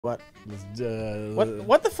What? What?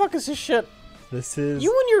 What the fuck is this shit? This is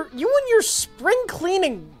You and your spring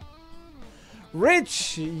cleaning.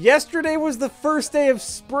 Rich. Yesterday was the first day of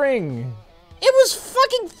spring. It was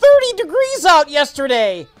fucking 30 degrees out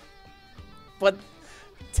yesterday. But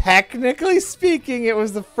technically speaking, it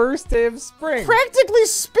was the first day of spring. Practically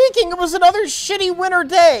speaking, it was another shitty winter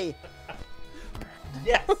day.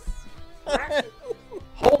 Yes.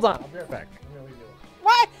 Hold on. I'll be right back.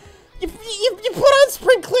 What? You put on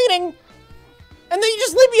spring cleaning, and then you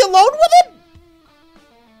just leave me alone with it?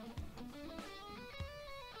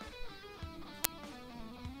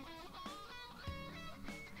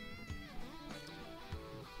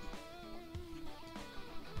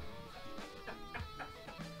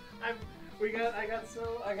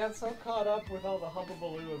 I got so caught up with all the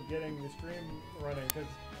hubbubaloo of getting the stream running because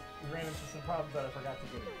we ran into some problems that I forgot to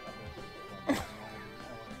get it.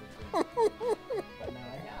 But now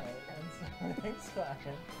I got it, and so everything's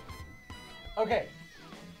fine. Okay.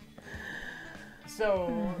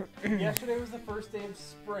 So yesterday was the first day of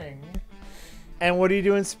spring. And what do you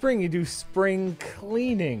do in spring? You do spring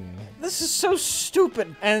cleaning. This is so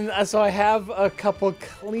stupid. And so I have a couple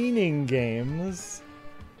cleaning games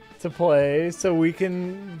to play so we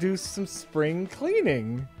can do some spring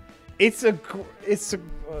cleaning. It's a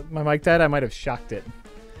my mic died. I might have shocked it.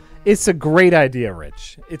 It's a great idea,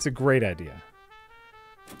 Rich. It's a great idea.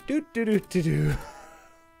 Do do do do do.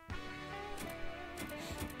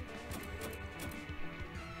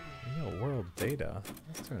 Real world data.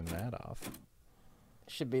 Let's turn that off.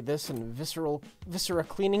 Should be this and viscera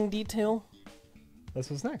cleaning detail.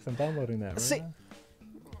 That's what's next. I'm downloading that. Right See, now.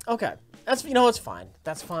 okay, that's it's fine.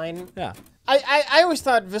 That's fine. Yeah. I always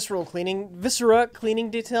thought viscera cleaning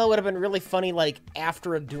detail would have been really funny, like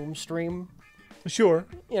after a Doom stream. Sure.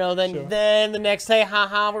 You know, then the next day,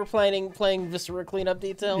 haha, we're playing viscera cleanup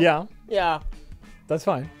detail. Yeah. Yeah. That's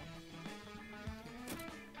fine.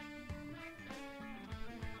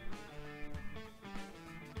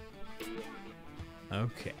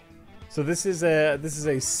 Okay. So this is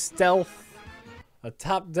a stealth, a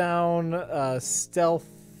top-down stealth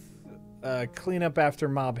cleanup after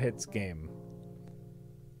mob hits game.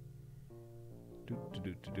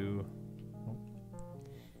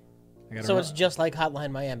 So it's just like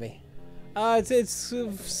Hotline Miami. It's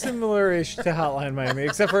similar-ish to Hotline Miami,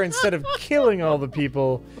 except for instead of killing all the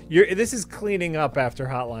people, this is cleaning up after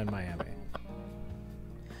Hotline Miami.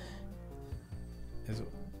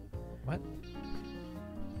 What?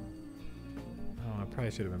 Oh, I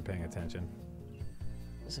probably should have been paying attention.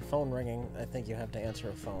 There's a phone ringing. I think you have to answer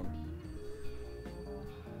a phone.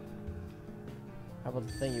 How about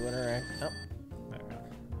the thing you interact? Oh.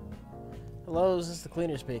 Hello, is this the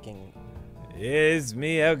cleaner speaking? It's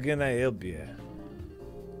me. How can I help you?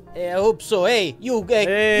 Hey, I hope so. Hey, you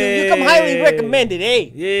come highly recommended.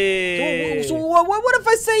 Hey. Yeah. So what if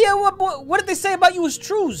I say what did they say about you is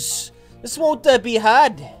trues? This won't be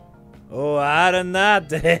hard. Oh, hard or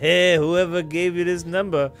not. Whoever gave you this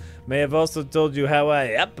number may have also told you how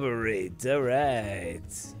I operate. All right.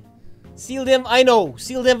 Sealed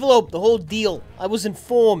envelope, the whole deal. I was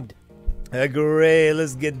informed. Great,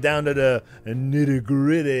 let's get down to the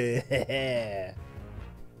nitty-gritty.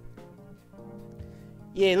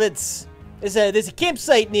 Yeah, there's a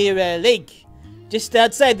campsite near a lake, just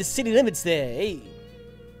outside the city limits there. Hey.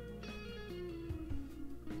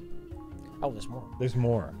 Oh, there's more. There's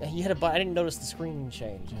more. He had I didn't notice the screen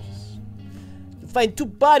change. You'll find 2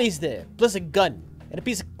 bodies there, plus a gun, and a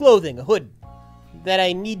piece of clothing, a hood, that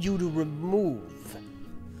I need you to remove.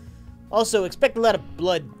 Also, expect a lot of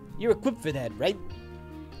blood. You're equipped for that, right?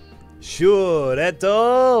 Sure, that's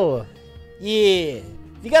all. Yeah.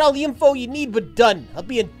 You got all the info you need, we're done. I'll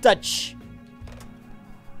be in touch.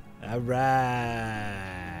 All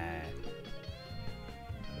right.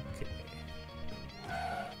 Okay.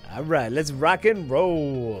 All right, let's rock and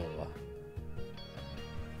roll.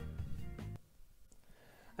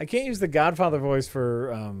 I can't use the Godfather voice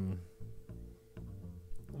for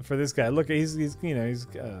this guy. Look, he's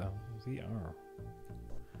VR.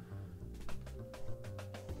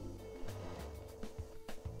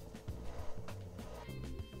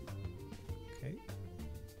 Okay.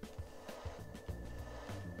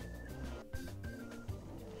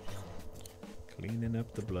 Cleaning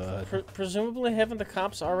up the blood. Presumably, haven't the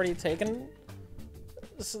cops already taken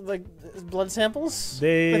like blood samples?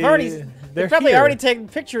 They've probably already taken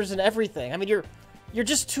pictures and everything. I mean, you're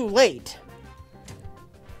just too late.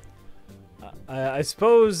 I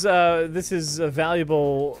suppose this is a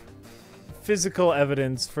valuable physical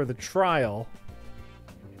evidence for the trial.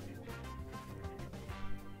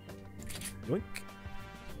 Yoink.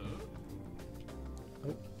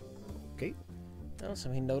 Oh. Okay. Oh, so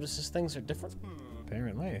he notices things are different?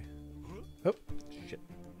 Apparently. Oh, shit.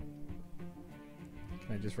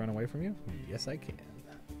 Can I just run away from you? Yes, I can.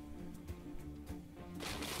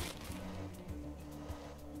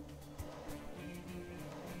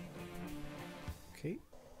 Okay.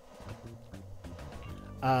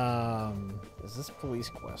 Is this Police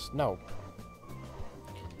Quest? No.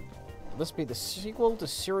 Will this be the sequel to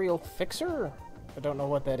Serial Fixer? I don't know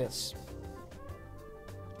what that is.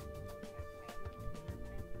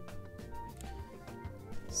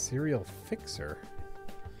 Serial Fixer.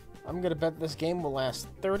 I'm gonna bet this game will last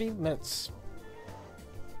 30 minutes.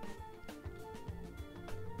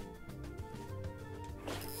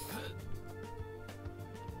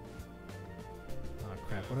 Oh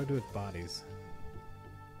crap! What do I do with bodies?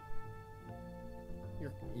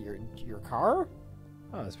 Your car?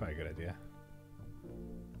 Oh, that's probably a good idea.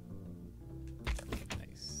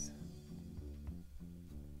 Nice.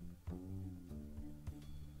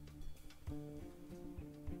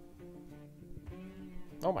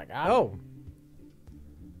 Oh my god. Oh.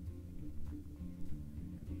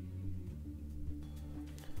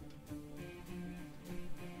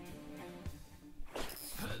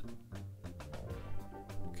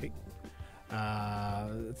 Okay.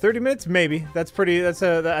 30 minutes, maybe. That's pretty. I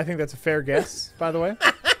think that's a fair guess. By the way.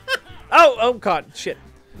 Oh, caught. Shit.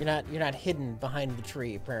 You're not hidden behind the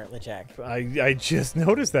tree, apparently, Jack. I just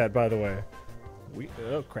noticed that, by the way.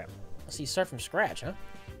 Oh crap. So you start from scratch, huh?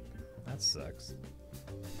 That sucks.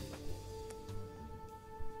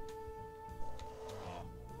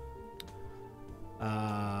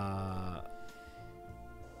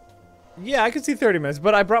 Yeah, I could see 30 minutes,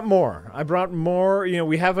 but I brought more. You know,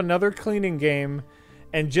 we have another cleaning game,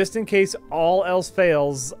 and just in case all else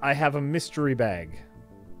fails, I have a mystery bag.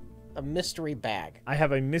 A mystery bag. I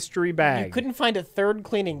have a mystery bag. You couldn't find a third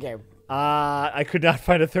cleaning game. I could not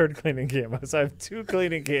find a third cleaning game, so I have 2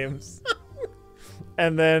 cleaning games.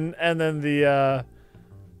 and then the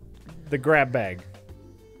grab bag.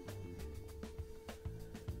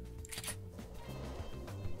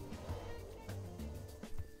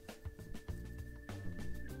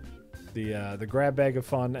 The grab bag of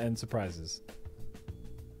fun and surprises.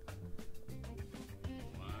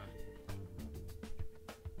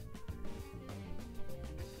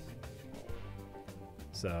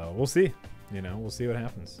 So we'll see. You know, we'll see what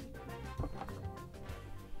happens.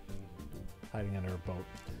 Hiding under a boat.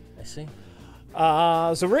 I see.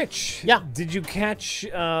 So Rich. Yeah. Did you catch the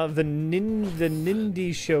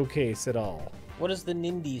Nindy showcase at all? What is the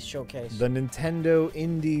Nindies showcase? The Nintendo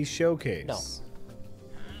Indie Showcase. No.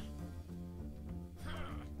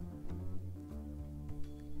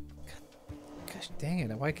 Gosh dang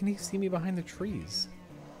it! Why can he see me behind the trees?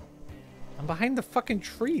 I'm behind the fucking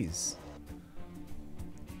trees.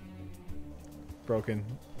 Broken.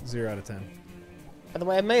 0 out of 10. By the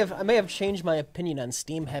way, I may have changed my opinion on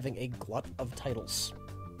Steam having a glut of titles.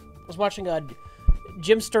 I was watching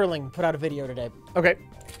Jim Sterling put out a video today. Okay.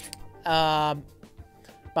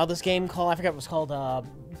 About this game called, I forgot what it was called,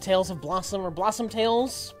 Tales of Blossom or Blossom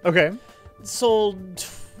Tales. Okay. It sold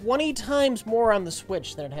 20 times more on the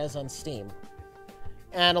Switch than it has on Steam.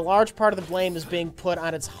 And a large part of the blame is being put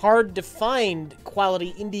on its hard-to-find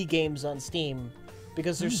quality indie games on Steam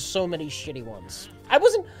because there's so many shitty ones. I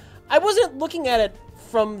wasn't looking at it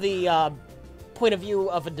from the point of view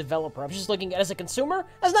of a developer. I was just looking at it as a consumer.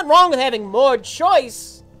 There's nothing wrong with having more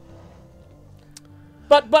choice.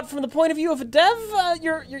 But from the point of view of a dev,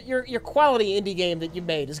 your quality indie game that you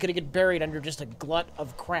made is gonna get buried under just a glut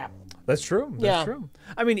of crap. That's true. That's Yeah. true.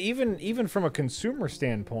 I mean, even from a consumer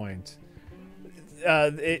standpoint,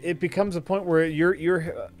 it becomes a point where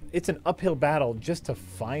it's an uphill battle just to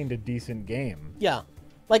find a decent game. Yeah.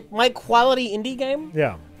 Like, my quality indie game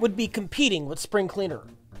Yeah. would be competing with Spring Cleaner.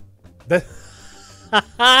 That.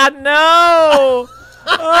 No!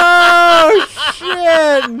 Oh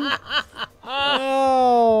shit!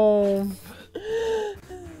 Oh.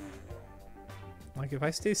 Like, if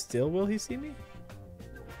I stay still, will he see me?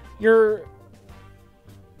 You're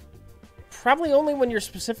probably only when you're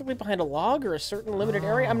specifically behind a log or a certain limited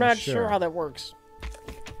area. I'm not sure how that works.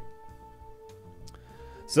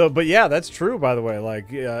 So, but yeah, that's true. By the way,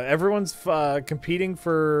 like everyone's competing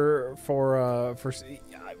for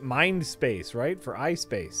mind space, right? For eye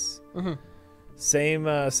space. Mm-hmm.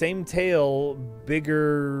 Same tail,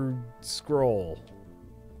 bigger scroll.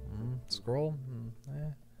 Scroll.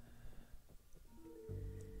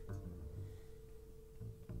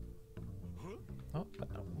 Oh,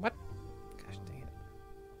 what? Gosh dang it!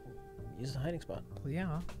 Use the hiding spot. Well,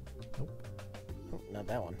 yeah. Nope. Oh, not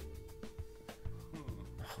that one.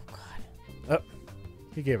 Oh God. Oh,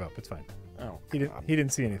 he gave up. It's fine. Oh. He didn't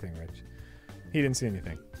see anything, Rich. He didn't see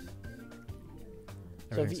anything.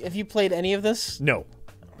 So have you played any of this? No.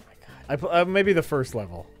 Oh my god. Maybe the first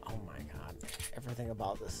level. Oh my god. Everything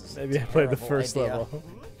about this is Maybe I played the first idea. level.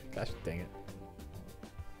 Gosh dang it.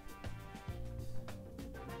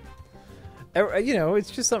 You know,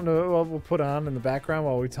 it's just something we'll put on in the background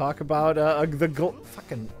while we talk about the glut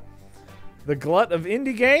of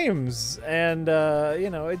indie games, and you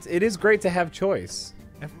know, it is great to have choice.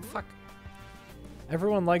 And fuck,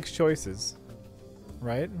 everyone likes choices,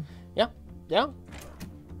 right? Yeah, yeah.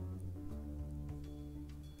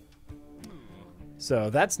 So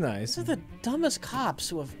that's nice. These are the dumbest cops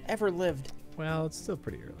who have ever lived. Well, it's still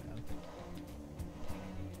pretty early on.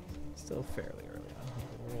 Still fairly early on.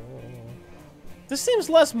 This seems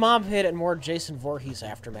less Mob Hit and more Jason Voorhees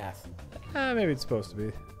Aftermath. Maybe it's supposed to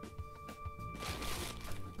be.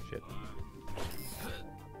 Shit.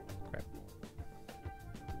 Crap.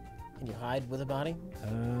 Can you hide with a body? I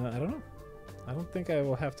don't know. I don't think I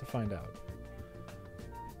will have to find out.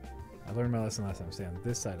 I learned my lesson last time. Stay on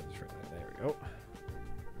this side of the tree. There we go.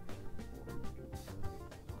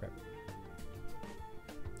 Crap.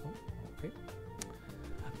 Oh, okay.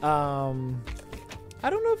 I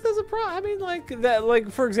don't know if there's a problem. I mean, like that. Like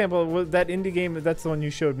for example, that indie game. That's the one you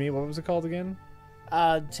showed me. What was it called again?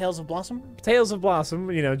 Tales of Blossom? Tales of Blossom.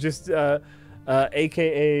 You know, just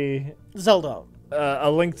AKA Zelda.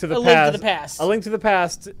 A Link to the A Past. Link to the Past. A Link to the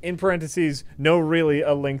Past, in parentheses, no, really,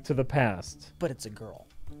 A Link to the Past. But it's a girl.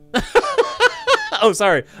 Oh,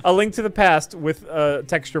 sorry. A Link to the Past with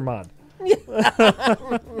texture mod.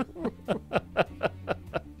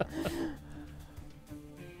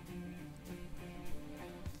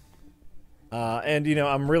 And, you know,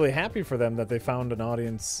 I'm really happy for them that they found an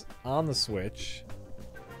audience on the Switch.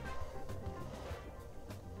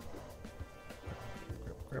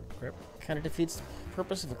 Crap. Kind of defeats the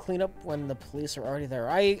purpose of a cleanup when the police are already there.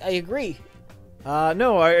 I agree.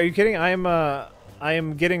 No, are you kidding? I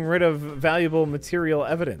am getting rid of valuable material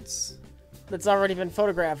evidence. That's already been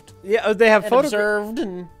photographed. Yeah, they have observed,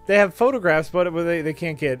 and they have photographs, but they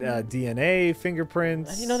can't get DNA,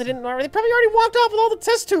 fingerprints. you know they didn't. They probably already walked off with all the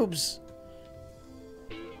test tubes.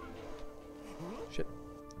 Shit!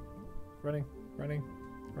 Running.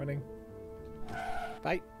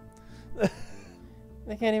 Bye.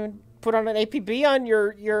 They can't even put on an APB on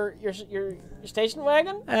your station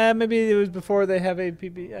wagon. Maybe it was before they have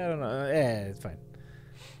APB. I don't know. It's fine.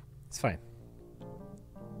 It's fine.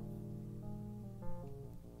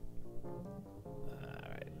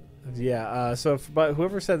 Yeah, so but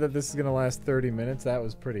whoever said that this is going to last 30 minutes, that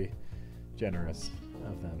was pretty generous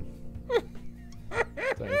of them.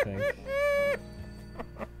 So I think.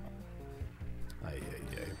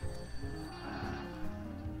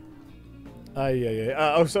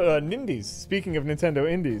 Nindies. Speaking of Nintendo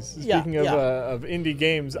Indies. Speaking of indie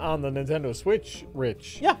games on the Nintendo Switch,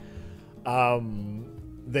 Rich. Yeah.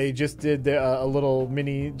 They just did a little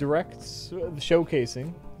mini direct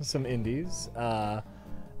showcasing some indies.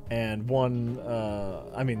 And one,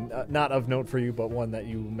 I mean, not of note for you, but one that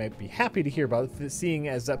you might be happy to hear about, seeing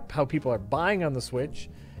as how people are buying on the Switch,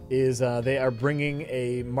 is they are bringing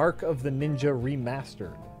a Mark of the Ninja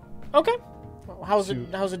remastered. Okay. How's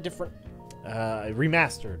it different?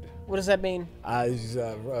 Remastered. What does that mean?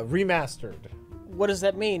 Remastered. What does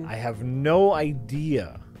that mean? I have no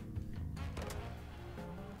idea.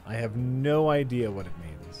 I have no idea what it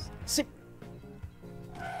means. See,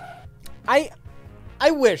 I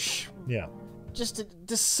wish. Yeah. Just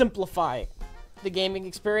to simplify the gaming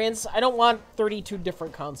experience, I don't want 32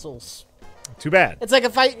 different consoles. Too bad. It's like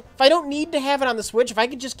if I don't need to have it on the Switch, if I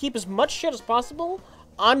could just keep as much shit as possible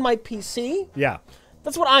on my PC, yeah,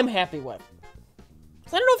 that's what I'm happy with.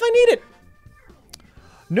 'Cause I don't know if I need it.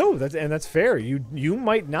 No, that's fair. You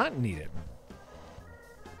might not need it.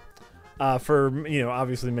 For, you know,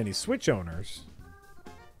 obviously many Switch owners.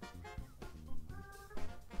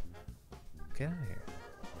 Get out of here.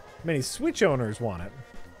 Many Switch owners want it.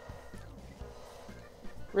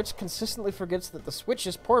 Rich consistently forgets that the Switch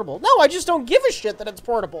is portable. No, I just don't give a shit that it's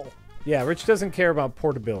portable. Yeah, Rich doesn't care about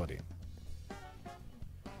portability.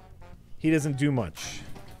 He doesn't do much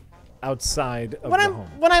outside of the home.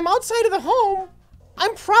 When I'm outside of the home,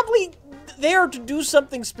 I'm probably there to do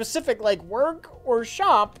something specific like work or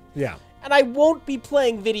shop. Yeah. And I won't be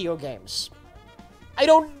playing video games. I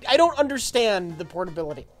don't understand the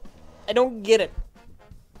portability. I don't get it.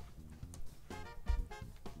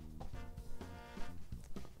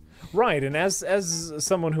 Right, and as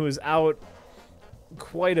someone who is out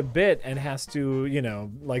quite a bit and has to, you know,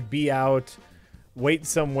 like be out, wait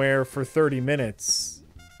somewhere for 30 minutes,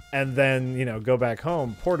 and then, you know, go back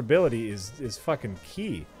home, portability is fucking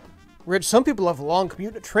key. Rich, some people have a long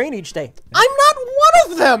commute to train each day. I'm not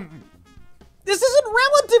one of them! This isn't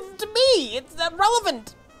relative to me! It's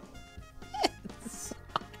irrelevant!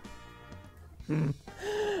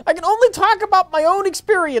 I can only talk about my own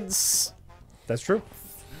experience. That's true.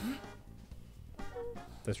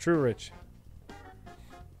 That's true, Rich.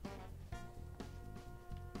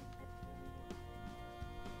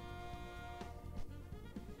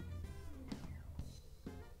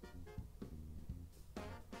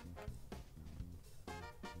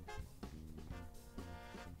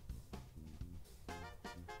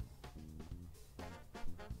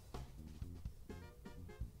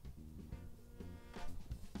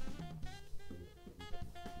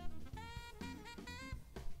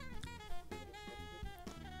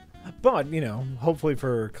 But, you know, hopefully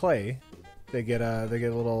for Clay, they get a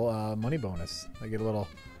little money bonus. They get a little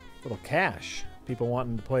cash. People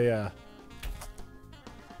wanting to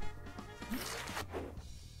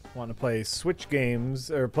play Switch games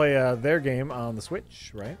or play their game on the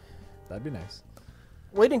Switch, right? That'd be nice.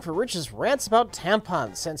 Waiting for Rich's rants about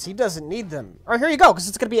tampons since he doesn't need them. All right, here you go, because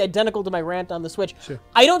it's going to be identical to my rant on the Switch. Sure.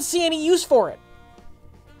 I don't see any use for it.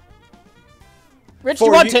 Rich, do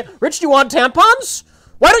you want tampons?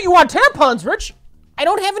 Why don't you want tampons, Rich? I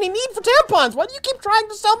don't have any need for tampons. Why do you keep trying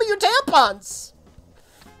to sell me your tampons?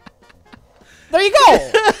 There you go.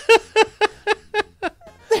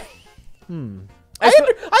 I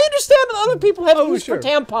understand that other people have use for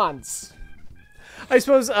tampons. I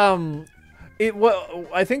suppose I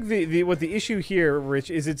think what the issue here,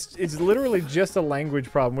 Rich, is it's literally just a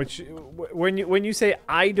language problem. Which when you say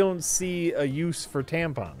I don't see a use for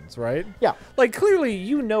tampons, right? Yeah. Like clearly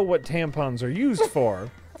you know what tampons are used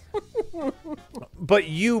for, but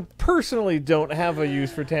you personally don't have a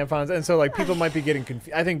use for tampons, and so like people might be getting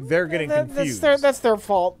confused. I think they're getting confused. That's their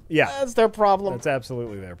fault. Yeah. That's their problem. That's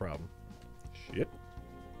absolutely their problem. Shit.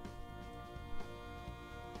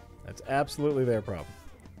 That's absolutely their problem.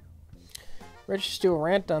 Rich, just do a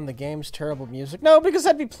rant on the game's terrible music. No, because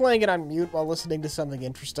I'd be playing it on mute while listening to something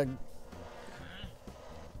interesting.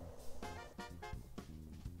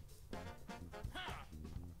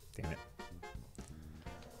 Damn it.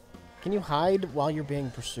 Can you hide while you're being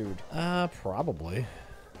pursued? Probably.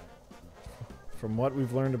 From what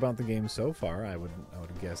we've learned about the game so far, I would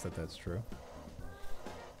guess that that's true.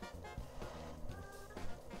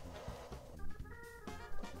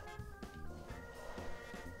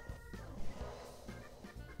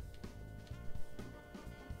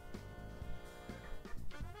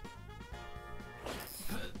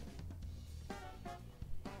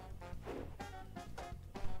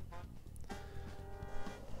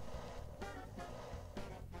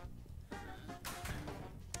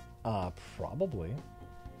 Probably.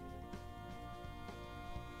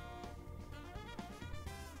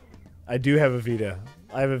 I do have a Vita.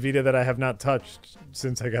 I have a Vita that I have not touched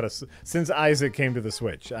since since Isaac came to the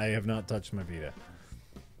Switch. I have not touched my Vita.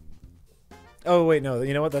 Oh wait, no.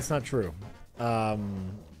 You know what? That's not true. I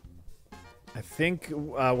think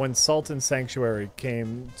when Salt and Sanctuary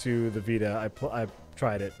came to the Vita, I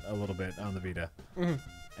tried it a little bit on the Vita,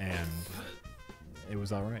 and it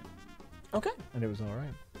was all right. Okay. And it was all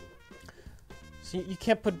right. So you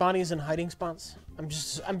can't put Bonnies in hiding spots? I'm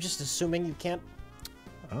just assuming you can't.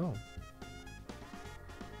 Oh.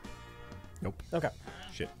 Nope. Okay.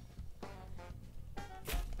 Shit.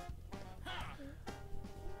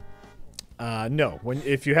 No.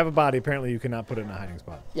 If you have a body, apparently you cannot put it in a hiding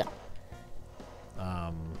spot. Yeah.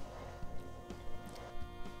 I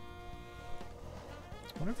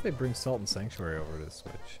wonder if they bring Salt and Sanctuary over to the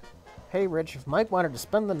Switch. Hey, Rich, if Mike wanted to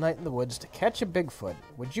spend the night in the woods to catch a Bigfoot,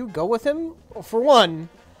 would you go with him? Well, for one,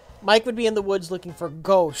 Mike would be in the woods looking for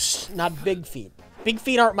ghosts, not big feet. Big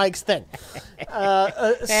feet aren't Mike's thing.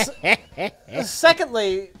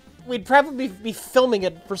 Secondly, we'd probably be filming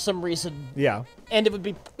it for some reason. Yeah. And it would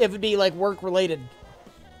be like work related.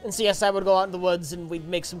 And CSI would go out in the woods and we'd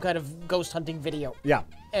make some kind of ghost hunting video. Yeah.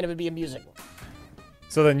 And it would be amusing.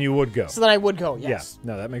 So then you would go. So then I would go, yes.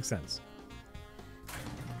 Yeah. No, that makes sense.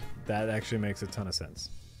 That actually makes a ton of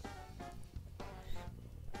sense.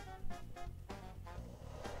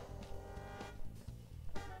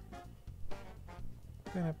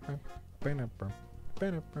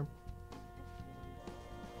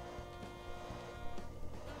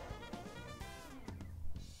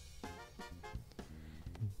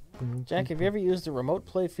 Jack, have you ever used the remote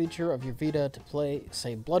play feature of your Vita to play,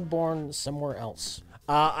 say, Bloodborne somewhere else?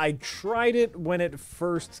 I tried it when it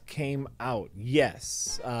first came out.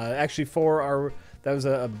 Yes. Actually, that was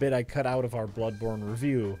a bit I cut out of our Bloodborne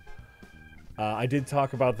review. I did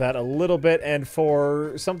talk about that a little bit, and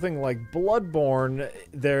for something like Bloodborne,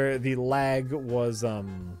 the lag was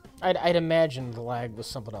I'd imagine the lag was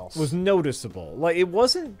something else. Was noticeable. Like, it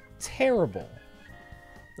wasn't terrible,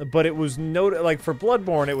 but it was like for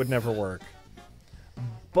Bloodborne, it would never work.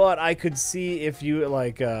 But I could see if you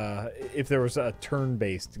like if there was a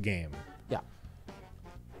turn-based game. Yeah.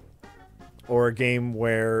 Or a game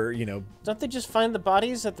where, you know, Don't they just find the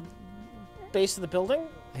bodies at the base of the building?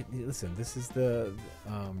 hey, listen, this is the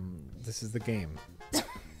game.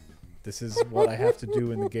 This is what I have to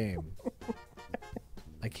do in the game.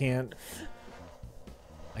 I can't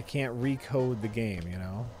recode the game, you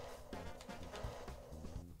know?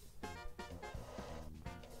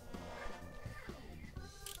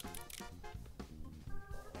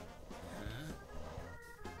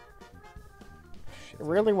 I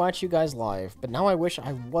rarely watch you guys live, but now I wish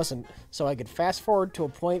I wasn't, so I could fast forward to a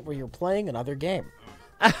point where you're playing another game.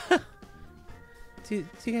 Do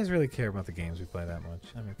you guys really care about the games we play that much?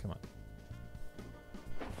 I mean, come on.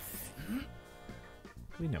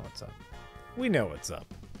 We know what's up. We know what's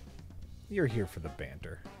up. You're here for the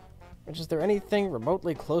banter. Is there anything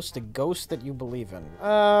remotely close to Ghost that you believe in?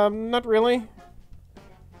 Not really.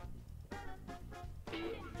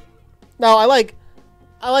 No, I like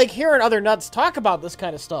hearing other nuts talk about this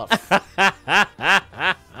kind of stuff.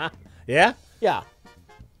 Yeah? Yeah.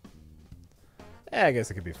 Yeah, I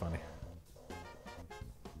guess it could be funny.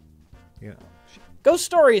 You know. Ghost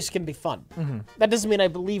stories can be fun. Mm-hmm. That doesn't mean I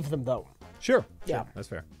believe them, though. Sure. Yeah. That's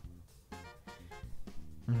fair.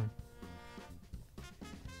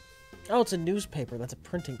 Oh, it's a newspaper. That's a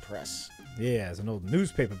printing press. Yeah, it's an old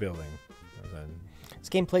newspaper building.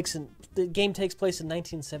 The game takes place in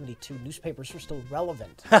 1972. Newspapers are still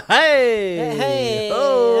relevant. Hey! Hey!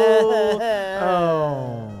 Oh!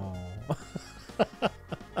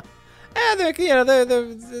 And they're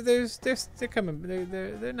coming.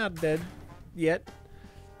 They're not dead yet.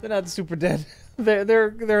 They're not super dead.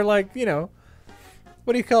 They're like, you know,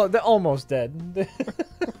 what do you call it? They're almost dead.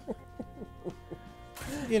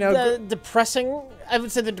 You know, depressing. I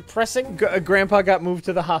would say they're depressing. Grandpa got moved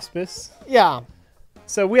to the hospice. Yeah.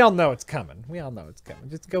 So we all know it's coming. We all know it's coming.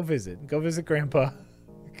 Just go visit. Go visit Grandpa.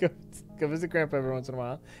 Go visit Grandpa every once in a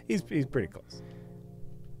while. He's pretty close.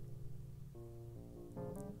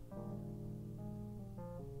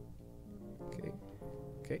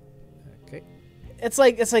 Okay. It's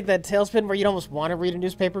like that tailspin where you almost want to read a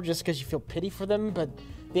newspaper just because you feel pity for them, but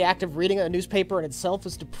the act of reading a newspaper in itself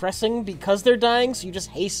is depressing because they're dying, so you just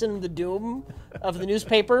hasten the doom of the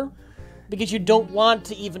newspaper. Because you don't want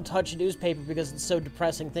to even touch a newspaper because it's so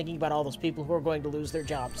depressing thinking about all those people who are going to lose their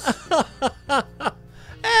jobs.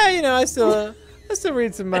 You know, I still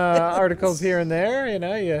read some articles here and there, you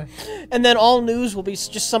know. Yeah. And then all news will be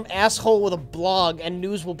just some asshole with a blog, and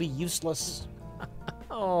news will be useless.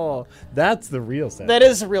 Oh, that's the real sense. That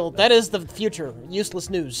is the future. Useless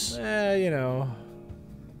news. You know.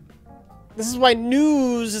 This is why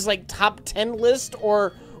news is like top 10 list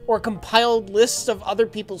or compiled lists of other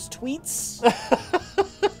people's tweets.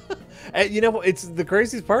 And you know, it's the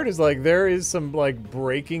craziest part is like there is some like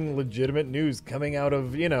breaking legitimate news coming out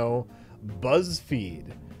of, you know, BuzzFeed.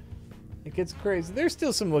 It gets crazy. There's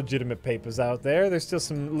still some legitimate papers out there. There's still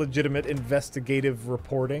some legitimate investigative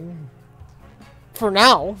reporting. For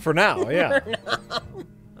now. Yeah.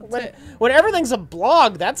 When everything's a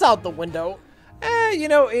blog, that's out the window. You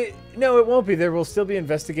know, it won't be. There will still be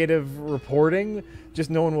investigative reporting. Just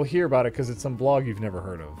no one will hear about it because it's some blog you've never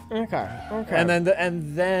heard of. Okay. And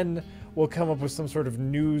then we'll come up with some sort of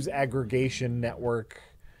news aggregation network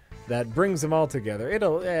that brings them all together.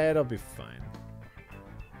 It'll be fine.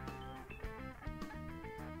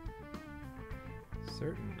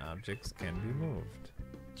 Certain objects can be moved.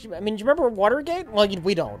 I mean, do you remember Watergate? Well,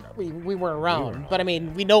 we don't. We weren't around. But I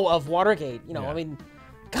mean, we know of Watergate. You know, Yeah. I mean,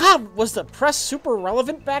 God, was the press super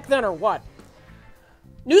relevant back then or what?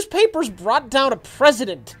 Newspapers brought down a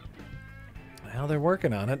president. Well, they're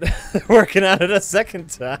working on it. They're working on it a second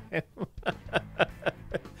time.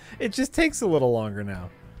 It just takes a little longer now.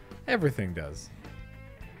 Everything does.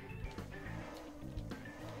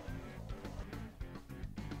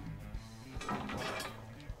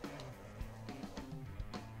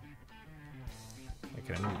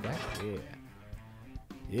 Can I move that?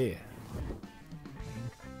 Yeah.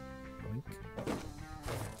 Boink.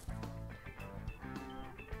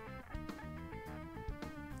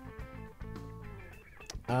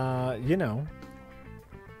 You know.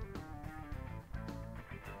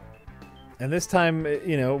 And this time,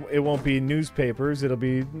 you know, it won't be newspapers. It'll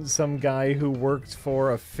be some guy who worked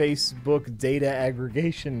for a Facebook data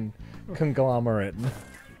aggregation conglomerate.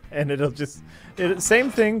 And it'll just... same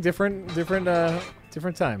thing, different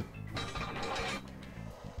time.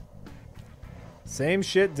 Same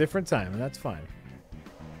shit, different time, and that's fine.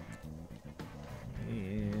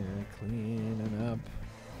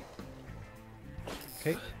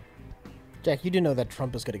 Okay. Jack, you do know that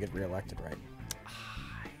Trump is going to get reelected, right?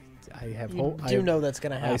 I have You hope. do know that's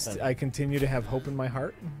going to happen. I continue to have hope in my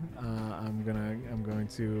heart. I'm going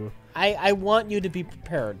to. I want you to be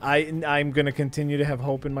prepared. I'm gonna continue to have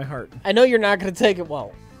hope in my heart. I know you're not going to take it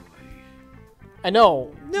well. I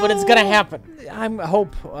know, but it's going to happen. I'm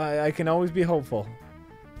hope. I can always be hopeful.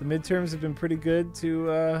 The midterms have been pretty good to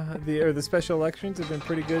the special elections have been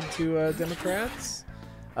pretty good to Democrats,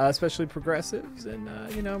 especially progressives, and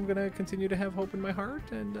I'm gonna continue to have hope in my heart.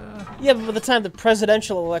 And Yeah, but by the time the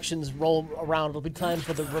presidential elections roll around, it'll be time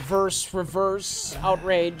for the reverse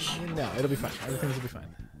outrage. no, it'll be fine. Everything will be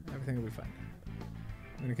fine. Everything will be fine.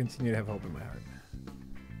 I'm gonna continue to have hope in my heart.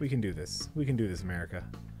 We can do this. We can do this, America.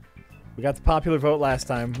 We got the popular vote last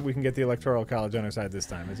time. We can get the electoral college on our side this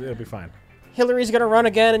time. It'll be fine. Hillary's gonna run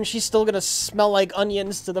again, and she's still gonna smell like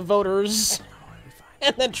onions to the voters.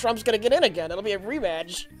 And then Trump's gonna get in again. It'll be a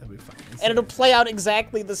rematch. It'll be fine. And it'll play out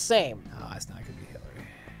exactly the same. Oh, it's not gonna be Hillary.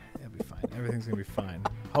 It'll be fine. Everything's gonna be fine.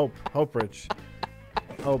 Hope. Hope, Rich.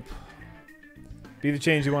 Hope. Be the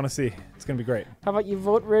change you want to see. It's gonna be great. How about you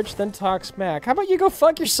vote Rich, then talk smack? How about you go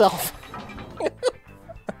fuck yourself?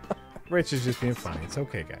 Rich is just being funny. It's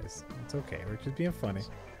okay, guys. It's okay. Rich is being funny.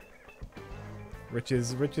 Rich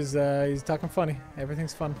is he's talking funny.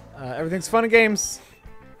 Everything's fun. Everything's fun in games.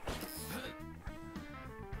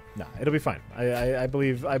 No, it'll be fine. I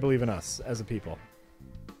believe in us as a people.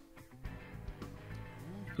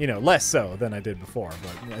 Less so than I did before,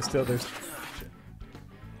 but I still there's shit.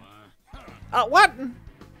 What?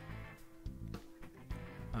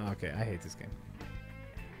 Okay, I hate this game.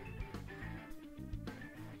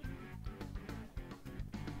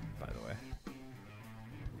 By the way.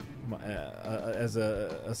 As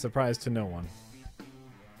a surprise to no one.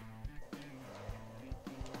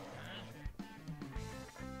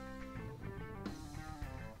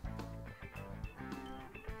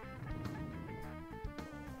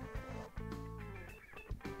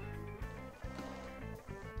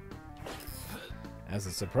 As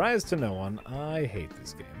a surprise to no one, I hate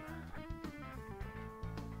this game.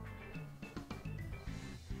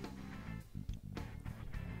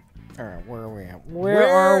 All right, where are we at?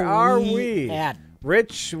 Where are we at?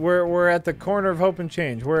 Rich, we're at the corner of hope and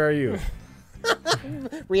change. Where are you?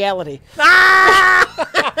 Reality. That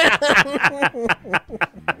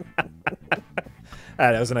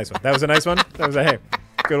was a nice one. That was a nice one. That was a hey.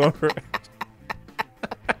 Good one for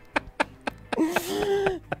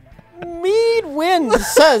Mead wins,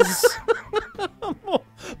 says.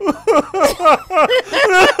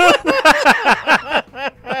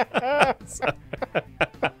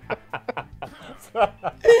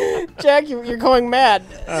 Jack, you're going mad.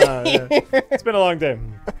 Yeah. It's been a long day.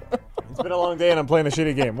 It's been a long day, and I'm playing a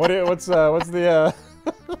shitty game. What's the?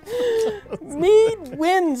 Mead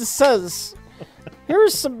wins, says.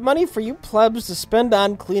 Here's some money for you plebs to spend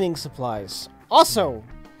on cleaning supplies. Also,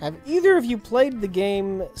 have either of you played the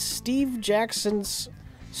game Steve Jackson's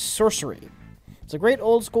Sorcery? It's a great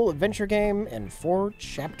old school adventure game in 4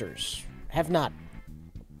 chapters. Have not.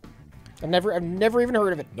 I've never even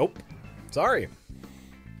heard of it. Nope. Sorry.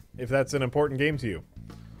 If that's an important game to you.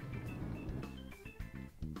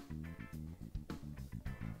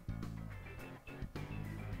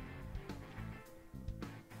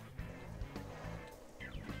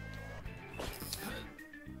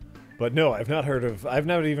 But no, I've not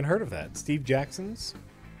even heard of that. Steve Jackson's?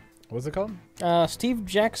 What's it called? Steve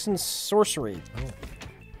Jackson's Sorcery. Oh.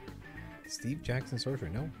 Steve Jackson's Sorcery.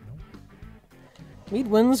 No. Mead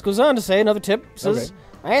Wins goes on to say, another tip, says, Okay.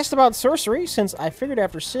 I asked about Sorcery since I figured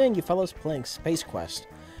after seeing you fellows playing Space Quest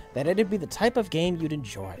that it'd be the type of game you'd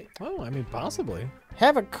enjoy. Oh, I mean, possibly.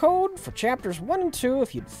 Have a code for chapters 1 and 2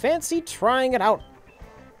 if you'd fancy trying it out.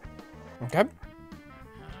 Okay.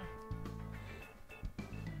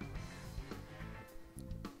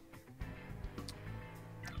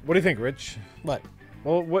 What do you think, Rich? What?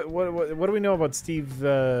 Well, what do we know about Steve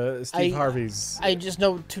Harvey's? I just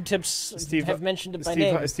know 2 tips have mentioned it by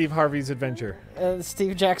name. Steve Harvey's adventure.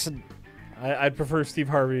 Steve Jackson. I'd prefer Steve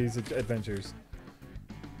Harvey's adventures.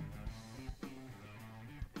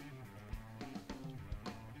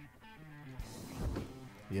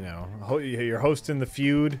 You're hosting the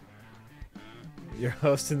feud. You're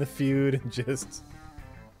hosting the feud and just...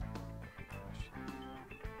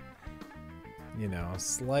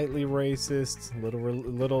 slightly racist,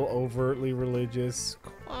 little overtly religious,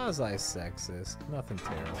 quasi-sexist. Nothing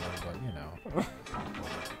terrible,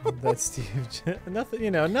 but that's Steve.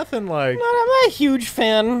 Nothing, nothing like. I'm not a huge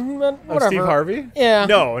fan, but whatever. Of Steve Harvey? Yeah.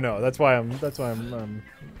 No. That's why I'm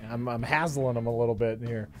hassling him a little bit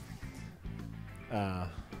here.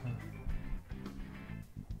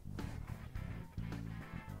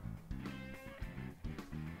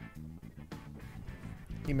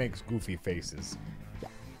 He makes goofy faces. Yeah.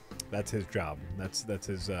 That's his job. That's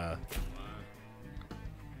his.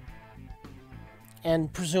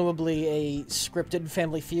 And presumably a scripted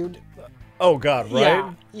Family Feud. Oh God, right?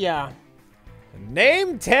 Yeah. Yeah.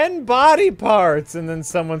 Name 10 body parts, and then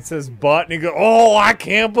someone says butt, and he goes, "Oh, I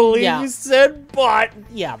can't believe Yeah. you said butt."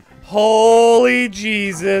 Yeah. Holy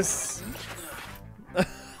Jesus.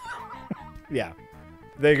 Yeah.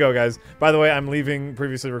 There you go, guys. By the way, I'm leaving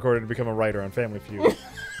previously recorded to become a writer on Family Feud.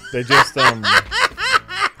 They just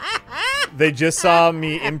saw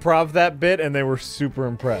me improv that bit, and they were super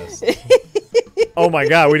impressed. Oh my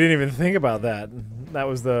God, we didn't even think about that. That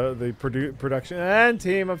was the production and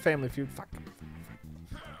team of Family Feud. Fuck.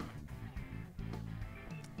 I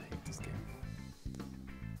hate this game.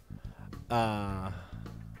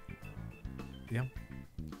 Yeah.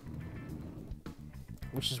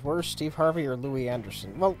 Which is worse, Steve Harvey or Louis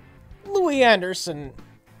Anderson? Well, Louis Anderson.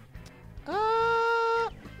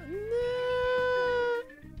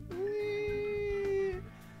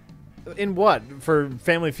 In what? For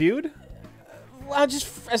Family Feud? Well,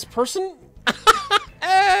 just as a person.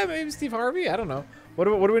 Maybe Steve Harvey? I don't know. What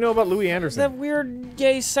do we know about Louis Anderson? That weird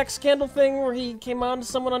gay sex scandal thing where he came on to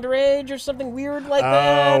someone underage or something weird like Oh,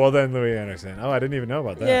 that. well then Louis Anderson. Oh, I didn't even know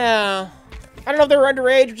about that. Yeah. I don't know if they were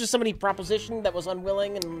underage or just somebody propositioned that was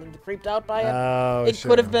unwilling and creeped out by it. Oh, It sure.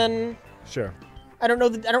 could have been. Sure. I don't know.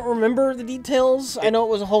 I don't remember the details. I know it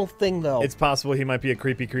was a whole thing though. It's possible he might be a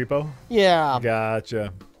creepy creepo. Yeah.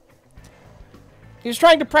 Gotcha. He was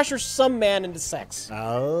trying to pressure some man into sex.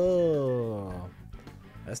 Oh.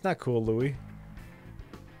 That's not cool, Louis.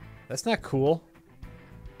 That's not cool.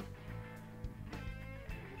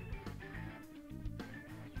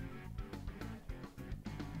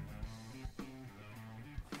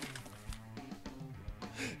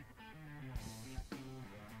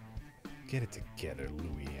 Get it together,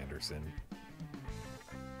 Louis Anderson.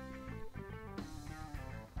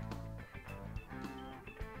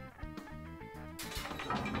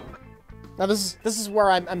 Now this is where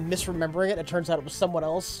I'm misremembering it. It turns out it was someone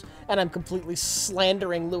else, and I'm completely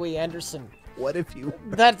slandering Louis Anderson. What if you?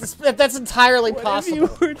 That's entirely possible.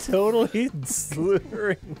 What if you were totally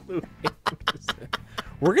slurring Louis Anderson?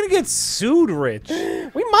 We're gonna get sued, Rich.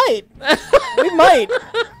 We might. We might.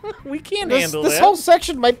 We can't This handle that. whole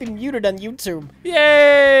section might be muted on YouTube.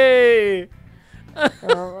 Yay! I'm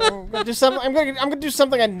gonna do something. I'm gonna do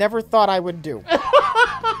something I never thought I would do.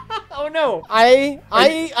 Oh no! I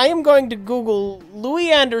am going to Google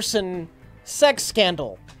Louis Anderson sex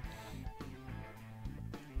scandal.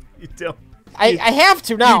 You don't. I have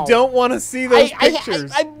to now. You don't want to see those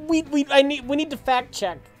pictures. We need to fact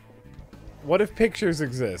check. What if pictures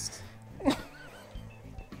exist?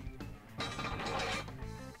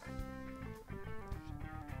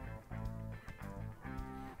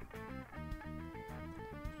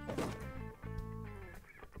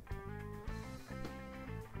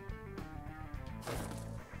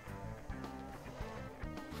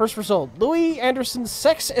 First result: Louis Anderson's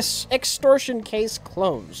sex extortion case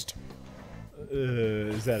closed.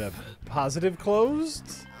 Is that a positive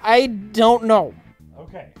closed? I don't know.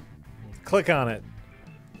 Okay. Click on it.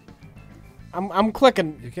 I'm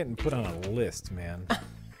clicking. You're getting put on a list, man.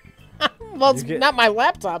 Well, it's not my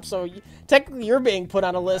laptop, so technically you're being put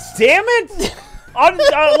on a list. Damn it!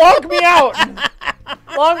 Log me out!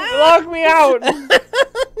 Log me out!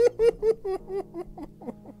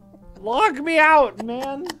 Log me out,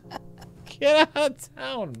 man! Get out of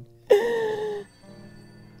town.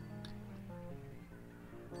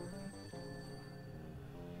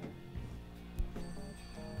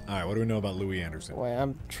 Alright, what do we know about Louis Anderson? Wait,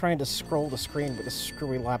 I'm trying to scroll the screen with a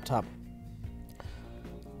screwy laptop.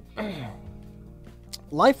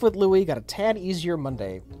 Life with Louis got a tad easier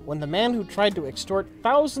Monday when the man who tried to extort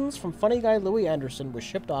thousands from funny guy Louis Anderson was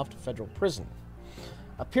shipped off to federal prison.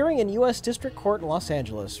 Appearing in U.S. District Court in Los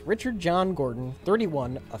Angeles, Richard John Gordon,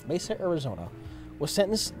 31, of Mesa, Arizona, was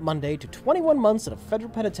sentenced Monday to 21 months at a federal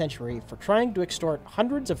penitentiary for trying to extort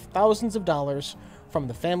hundreds of thousands of dollars from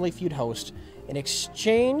the Family Feud host in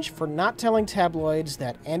exchange for not telling tabloids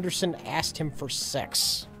that Anderson asked him for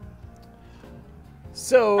sex.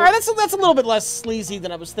 So, All right, that's a little bit less sleazy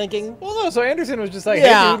than I was thinking. well, no. So Anderson was just like,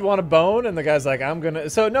 Yeah. "Hey, dude, want a bone?" And the guy's like, "I'm gonna."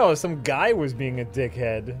 So no, some guy was being a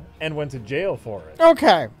dickhead and went to jail for it.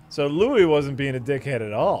 Okay, So Louis wasn't being a dickhead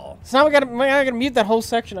at all. so now I gotta mute that whole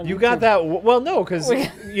section on You YouTube. got that? Well, no, because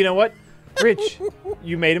you know what, Rich,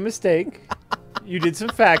 you made a mistake. You did some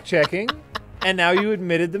fact checking, and now you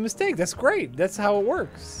admitted the mistake. That's great. That's how it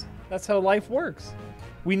works. That's how life works.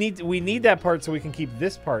 We need that part so we can keep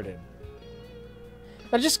this part in.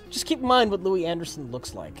 Now just keep in mind what Louis Anderson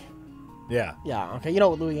looks like. Yeah. Yeah, okay. You know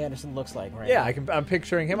what Louis Anderson looks like, right? Yeah, I'm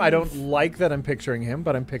picturing him. I don't like that I'm picturing him,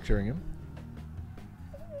 but I'm picturing him.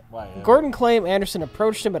 Gordon claimed Anderson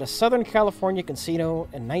approached him at a Southern California casino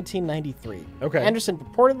in 1993. Okay. Anderson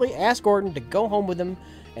purportedly asked Gordon to go home with him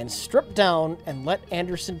and strip down and let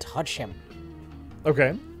Anderson touch him.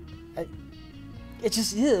 Okay. It's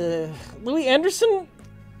just, Louis Anderson?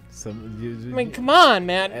 I I mean, come on,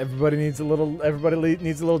 man. Everybody needs a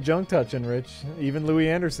little junk touching, Rich. Even Louis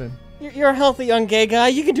Anderson. You're a healthy young gay guy.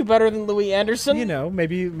 You can do better than Louis Anderson. You know,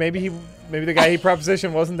 maybe the guy he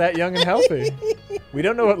propositioned wasn't that young and healthy. We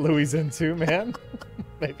don't know what Louis is into, man.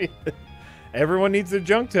 Maybe everyone needs their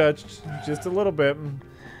junk touched just a little bit.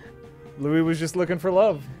 Louis was just looking for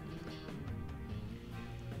love.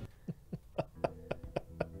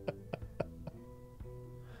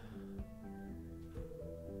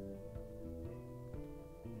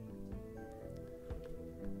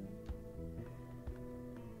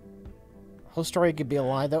 Whole story could be a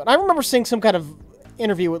lie, though. And I remember seeing some kind of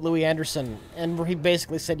interview with Louis Anderson, and where he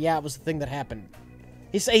basically said, "Yeah, it was the thing that happened."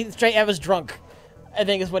 He said, "Straight, I was drunk." I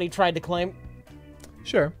think is what he tried to claim.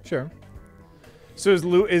 Sure. So is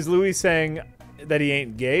Louis saying that he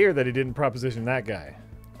ain't gay, or that he didn't proposition that guy?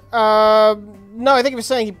 No, I think he was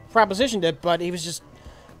saying he propositioned it, but he was just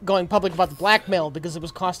going public about the blackmail because it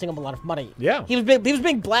was costing him a lot of money. Yeah. He was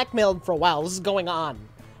being blackmailed for a while. This is going on.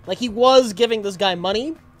 Like, he was giving this guy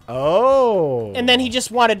money. Oh. And then he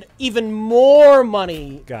just wanted even more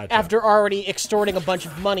money. Gotcha. After already extorting a bunch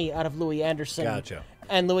of money out of Louis Anderson. Gotcha.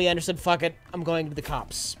 And Louis Anderson, fuck it, I'm going to the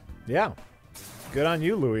cops. Yeah. Good on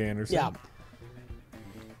you, Louis Anderson. Yeah.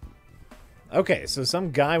 Okay, so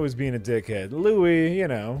some guy was being a dickhead. Louis, you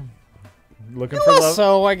know, looking for love.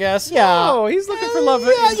 So, I guess, yeah. Oh, he's looking for love.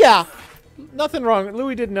 Yeah. Nothing wrong.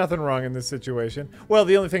 Louis did nothing wrong in this situation. Well,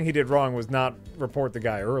 the only thing he did wrong was not report the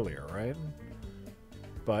guy earlier, right?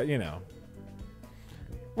 But, you know.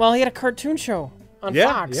 Well, he had a cartoon show on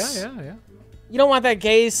Fox. Yeah. You don't want that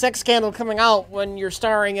gay sex scandal coming out when you're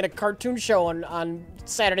starring in a cartoon show on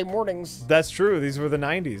Saturday mornings. That's true. These were the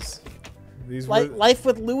 90s. Life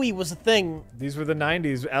with Louis was a thing. These were the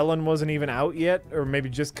 90s. Ellen wasn't even out yet, or maybe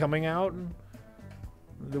just coming out.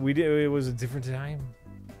 It was a different time.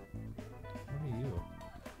 What are you?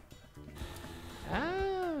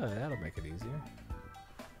 Ah, that'll make it easier.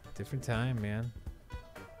 Different time, man.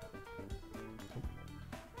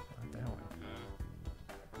 Not that one.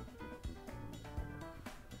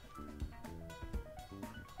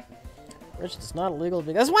 Rich, it's not illegal.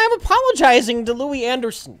 That's why I'm apologizing to Louis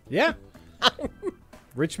Anderson. Yeah.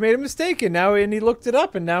 Rich made a mistake, and he looked it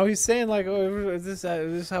up, and now he's saying like, "Oh, this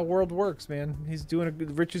is how world works, man."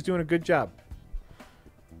 Rich is doing a good job.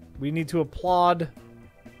 We need to applaud.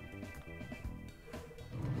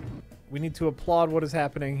 We need to applaud what is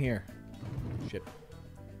happening here. Shit.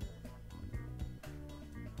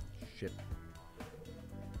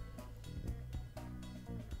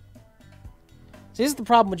 See, this is the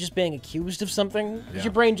problem with just being accused of something. Yeah.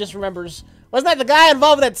 Your brain just remembers, wasn't that the guy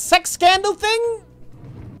involved with that sex scandal thing?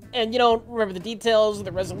 And you don't remember the details,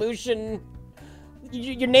 the resolution.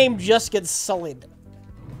 Your name just gets sullied.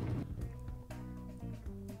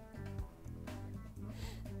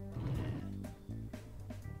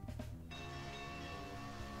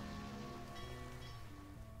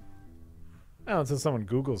 Oh, until someone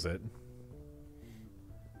Googles it.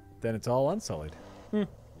 Then it's all unsullied.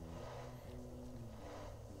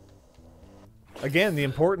 Again, the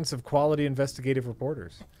importance of quality investigative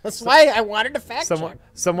reporters. That's why I wanted to fact check.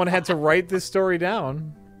 Someone had to write this story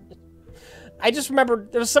down. I just remember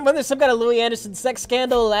there's some kind of Louis Anderson sex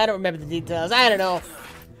scandal. I don't remember the details. I don't know.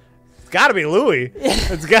 It's got to be Louis.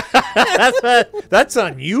 That's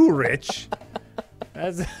on you, Rich.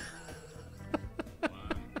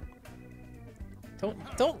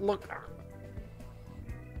 Don't look.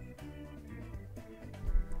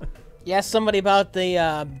 You ask somebody about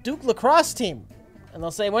the Duke lacrosse team, and they'll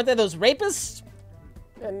say, weren't they those rapists?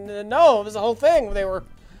 And no, it was a whole thing. They were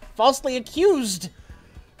falsely accused.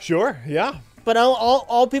 Sure, yeah. But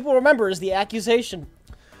all people remember is the accusation.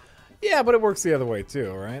 Yeah, but it works the other way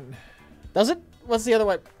too, right? Does it? What's the other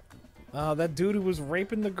way? That dude who was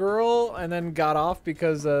raping the girl and then got off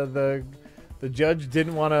because the judge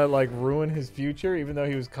didn't want to like ruin his future, even though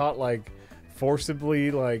he was caught like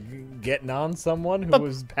forcibly like getting on someone who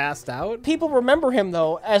was passed out. People remember him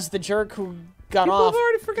though as the jerk who got off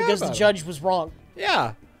because the judge was wrong.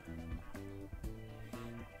 Yeah.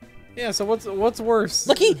 Yeah, so what's worse?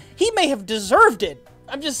 Look, he may have deserved it.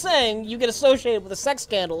 I'm just saying, you get associated with a sex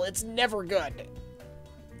scandal, it's never good.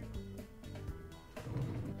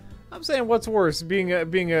 I'm saying what's worse, being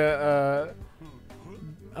a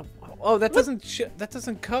Oh, that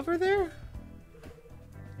doesn't cover there?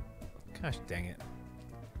 Gosh dang it.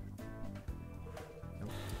 Nope.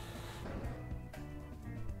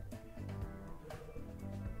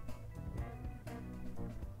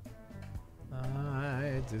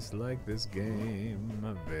 I dislike this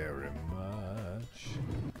game very much.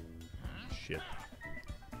 Shit.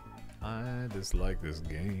 I dislike this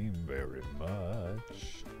game very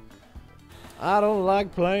much. I don't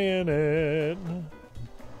like playing it.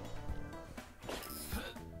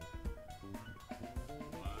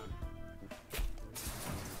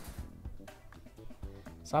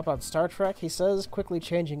 So how about Star Trek? He says, quickly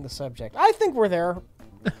changing the subject. I think we're there.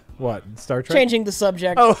 What? Star Trek? Changing the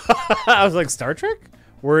subject. Oh, I was like, Star Trek?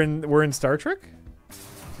 We're in Star Trek?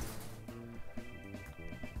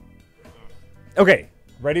 Okay.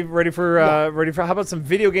 Ready for how about some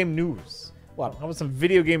video game news? What? How about some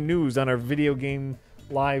video game news on our video game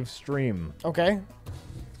live stream? Okay.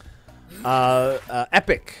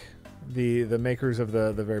 Epic, the makers of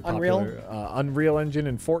the very popular Unreal Engine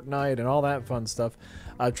and Fortnite and all that fun stuff,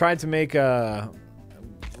 tried to make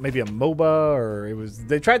maybe a MOBA, or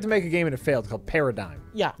they tried to make a game and it failed. It's called Paradigm.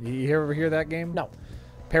 Yeah. You ever hear that game? No.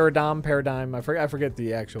 Paradigm. I forget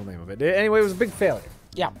the actual name of it. Anyway, it was a big failure.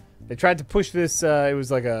 Yeah. They tried to push this. It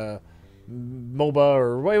was like a MOBA,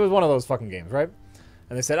 or it was one of those fucking games, right?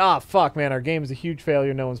 And they said, "Ah, fuck, man, our game is a huge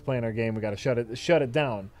failure. No one's playing our game. We got to shut it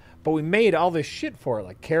down." But we made all this shit for it,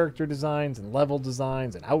 like character designs and level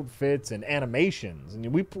designs and outfits and animations, and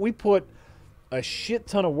we put a shit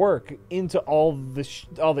ton of work into all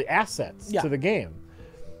the assets to the game.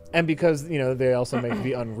 And because they also make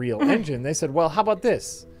the Unreal Engine, they said, "Well, how about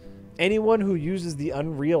this? Anyone who uses the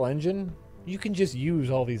Unreal Engine, you can just use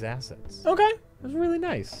all these assets." Okay. It was really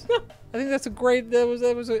nice. Yeah. I think that's a great.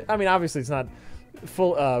 I mean, obviously, it's not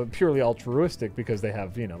purely altruistic because they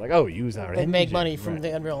have use our. They engine. make money from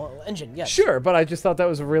the Unreal Engine. Yes. Sure, but I just thought that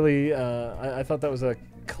was a really. I thought that was a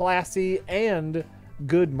classy and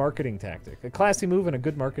good marketing tactic. A classy move and a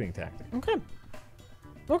good marketing tactic. Okay.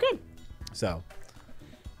 So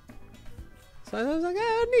I was like,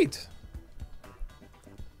 neat.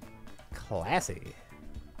 Classy.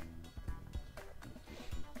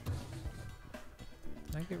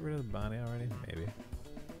 Can I get rid of the body already? Maybe.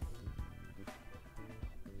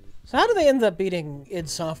 So how do they end up beating id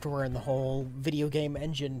Software in the whole video game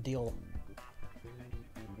engine deal?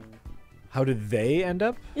 How did they end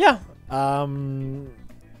up? Yeah.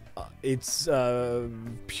 It's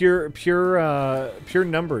pure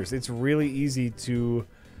numbers. It's really easy to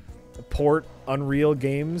port Unreal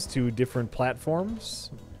games to different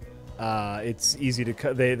platforms. It's easy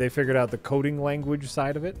to they figured out the coding language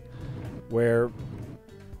side of it, where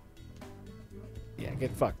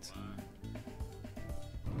get fucked.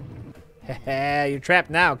 You're trapped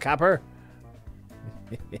now, copper.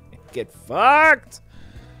 Get fucked.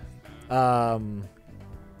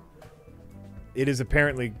 It is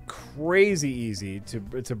apparently crazy easy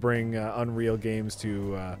to bring Unreal games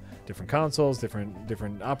to different consoles,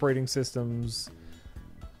 different operating systems,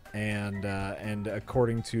 and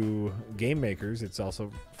according to game makers, it's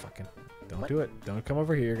also fucking. Don't do it. Don't come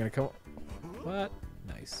over here. You're gonna come. What?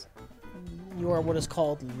 Nice. You are what is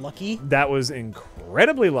called lucky. That was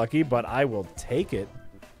incredibly lucky, but I will take it.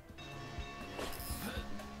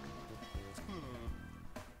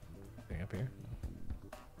 Thing up here.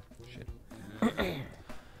 Shit.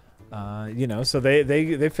 So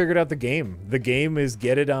they figured out the game. The game is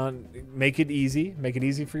make it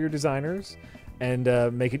easy for your designers, and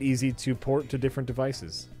make it easy to port to different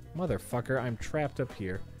devices. Motherfucker, I'm trapped up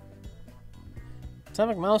here.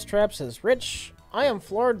 Atomic Mousetrap says, Rich, I am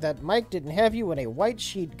floored that Mike didn't have you in a white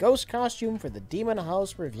sheet ghost costume for the Demon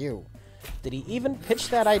House review. Did he even pitch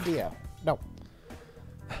that idea? No.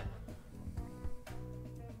 I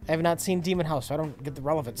have not seen Demon House, so I don't get the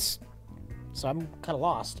relevance. So I'm kind of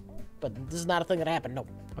lost. But this is not a thing that happened, no.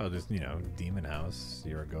 Oh, just, Demon House,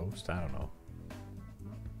 you're a ghost? I don't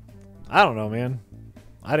know, man.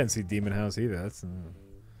 I didn't see Demon House either. That's...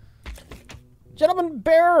 Gentleman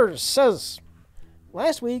Bears says...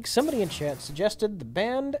 Last week, somebody in chat suggested the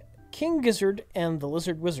band King Gizzard and the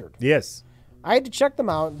Lizard Wizard. Yes. I had to check them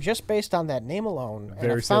out just based on that name alone, and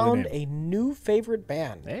I found a new favorite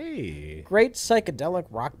band. Hey. Great psychedelic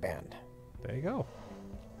rock band. There you go.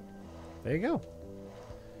 There you go.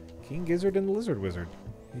 King Gizzard and the Lizard Wizard.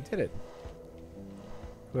 You did it.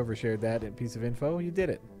 Whoever shared that piece of info, you did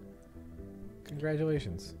it.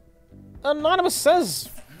 Congratulations. Anonymous says,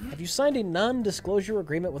 have you signed a non-disclosure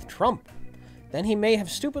agreement with Trump? Then he may have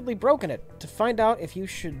stupidly broken it. To find out if you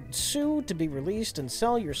should sue to be released and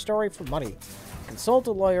sell your story for money, consult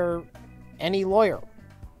a lawyer, any lawyer.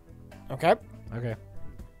 Okay? Okay.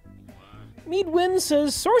 Mead Wins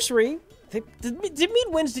says sorcery. Did Mead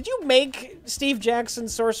Wins? Did you make Steve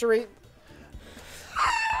Jackson's sorcery?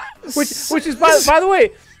 Which is by the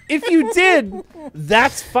way, if you did,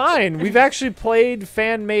 that's fine. We've actually played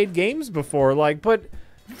fan-made games before, like, but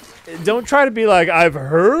don't try to be like, I've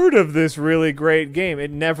heard of this really great game.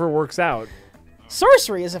 It never works out.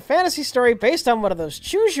 Sorcery is a fantasy story based on one of those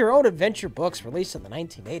choose-your-own-adventure books released in the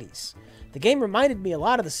 1980s. The game reminded me a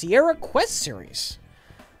lot of the Sierra Quest series.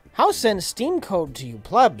 How send Steam code to you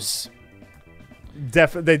plebs?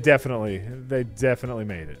 They definitely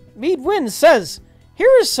made it. Mead Wins says,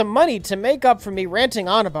 here is some money to make up for me ranting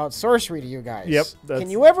on about sorcery to you guys. Yep. Can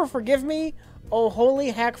you ever forgive me? Oh,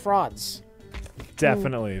 holy hack frauds.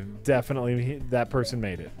 Definitely, that person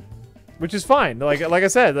made it. Which is fine. Like I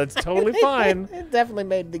said, that's totally fine. It definitely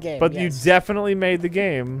made the game. But yes. you definitely made the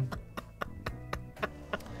game.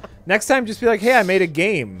 Next time, just be like, hey, I made a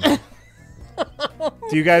game.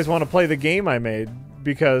 Do you guys want to play the game I made?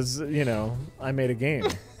 Because, you know, I made a game.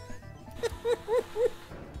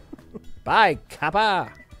 Bye,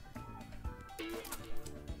 Kappa.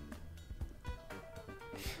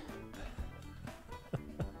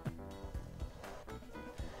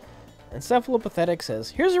 Encephalopathetic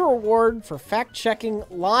says, here's a reward for fact-checking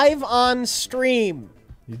live on stream.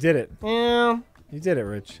 You did it. Yeah. You did it,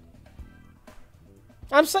 Rich.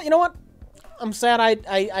 I'm sad. You know what? I'm sad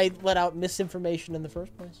I let out misinformation in the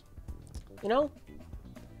first place. You know?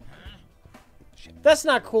 That's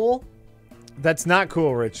not cool. That's not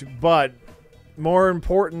cool, Rich. But more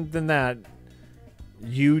important than that,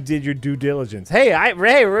 you did your due diligence. Hey,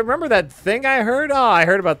 Ray, remember that thing I heard? Oh, I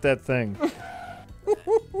heard about that thing.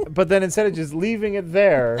 But then instead of just leaving it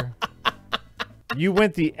there, you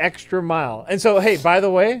went the extra mile. And so, hey, by the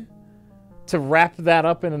way, to wrap that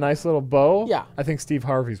up in a nice little bow, yeah, I think Steve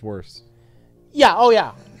Harvey's worse. Yeah, oh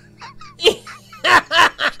yeah.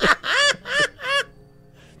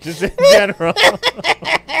 Just in general.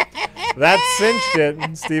 That cinched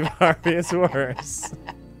it. Steve Harvey is worse.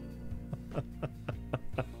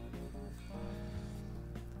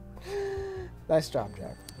 Nice job,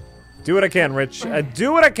 Jack. Do what I can, Rich.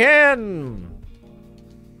 Do what I can!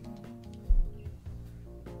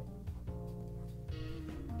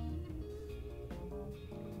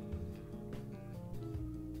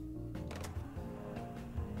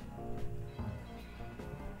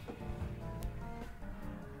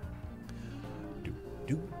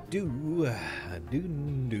 Do.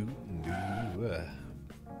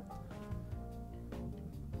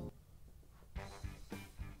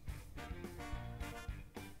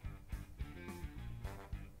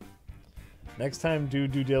 Next time, do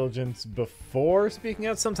due diligence before speaking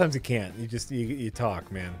out. Sometimes you can't. You just you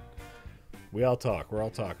talk, man. We all talk. We're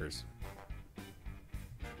all talkers.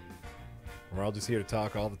 We're all just here to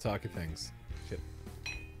talk all the talky things. Shit.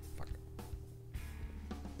 Fuck.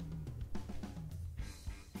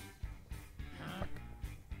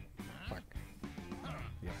 Fuck.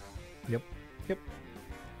 Yep. Yep.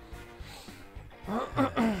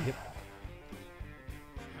 Yep.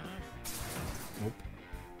 Nope.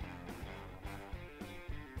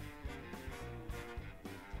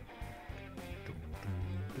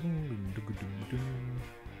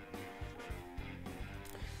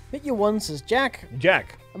 Hit You One says, Jack,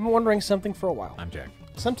 Jack. I've been wondering something for a while. I'm Jack.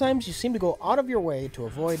 Sometimes you seem to go out of your way to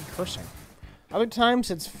avoid cursing. Other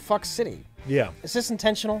times it's fuck city. Yeah. Is this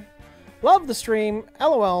intentional? Love the stream.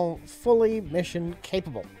 LOL. Fully mission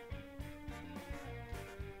capable.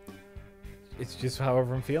 It's just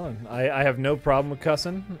however I'm feeling. I have no problem with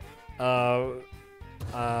cussing. I,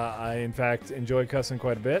 in fact, enjoy cussing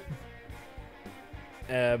quite a bit.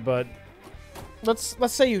 But... Let's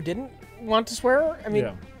say you didn't want to swear. I mean,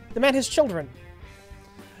 yeah. The man has children.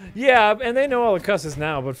 Yeah, and they know all the cusses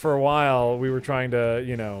now, but for a while we were trying to,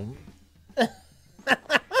 you know...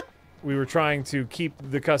 we were trying to keep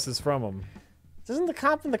the cusses from them. Doesn't the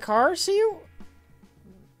cop in the car see you?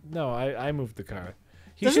 No, I moved the car.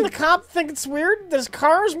 Doesn't the cop think it's weird? There's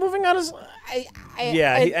cars moving on his... I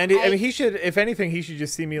mean, he should, if anything, he should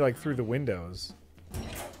just see me, like, through the windows.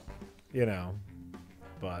 You know.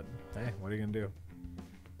 But, hey, what are you gonna do?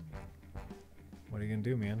 What are you gonna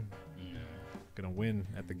do, man? Gonna win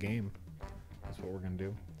at the game. That's what we're gonna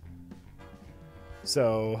do.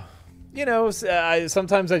 So, you know,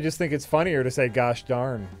 sometimes I just think it's funnier to say "gosh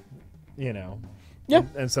darn," you know.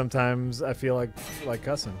 Yep. And sometimes I feel like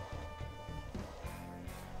cussing.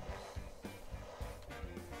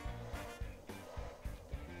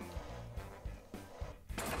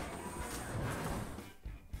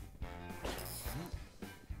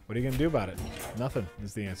 What are you gonna do about it? Nothing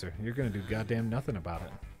is the answer. You're gonna do goddamn nothing about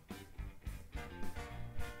it.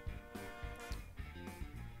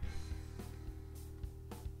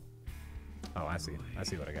 Oh, I see. I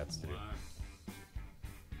see what I got to do.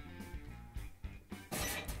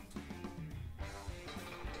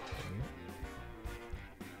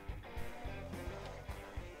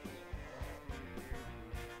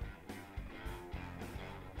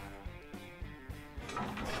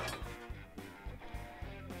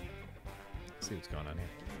 See what's going on here.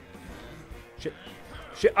 Shit.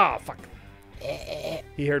 Shit. Oh, fuck.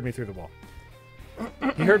 He heard me through the wall.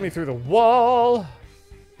 He heard me through the wall.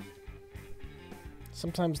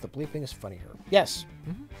 Sometimes the bleeping is funnier. Yes.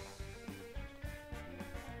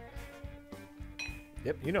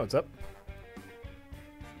 Yep, you know what's up.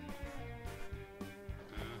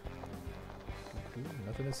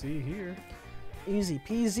 Nothing to see here. Easy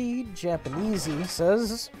peasy, Japanesey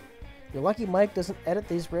says, "You're lucky Mike doesn't edit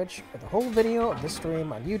these, Rich, or the whole video of this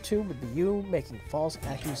stream on YouTube would be you making false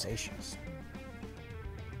accusations."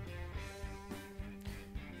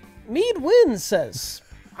 Mead Wins says,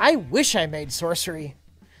 "I wish I made sorcery,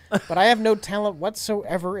 but I have no talent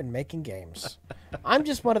whatsoever in making games. I'm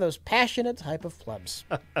just one of those passionate type of plebs.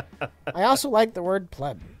 I also like the word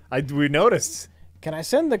pleb. We noticed. Can I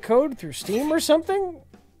send the code through Steam or something?"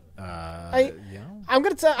 Yeah. I'm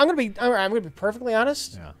gonna be perfectly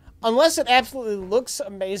honest. Yeah. Unless it absolutely looks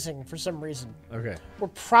amazing for some reason, Okay. we're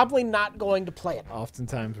probably not going to play it.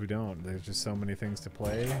 Oftentimes we don't. There's just so many things to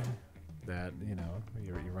play that, you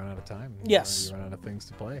run out of time. Yes. You run out of things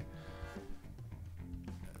to play.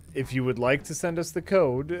 If you would like to send us the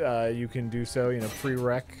code, you can do so,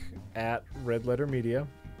 prereq at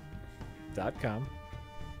redlettermedia.com.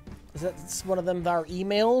 Is that one of them our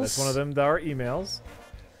emails? That's one of them our emails.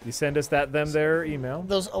 You send us their email.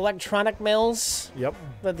 Those electronic mails Yep.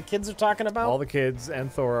 that the kids are talking about? All the kids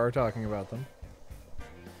and Thor are talking about them.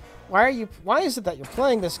 Why is it that you're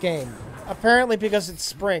playing this game? Apparently because it's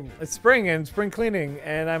spring. It's spring and spring cleaning,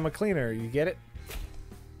 and I'm a cleaner. You get it?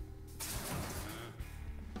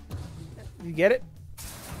 You get it?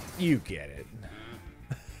 You get it.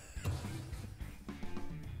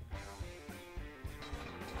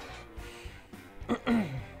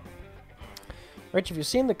 Rich, have you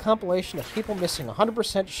seen the compilation of people missing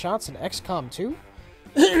 100% shots in XCOM 2?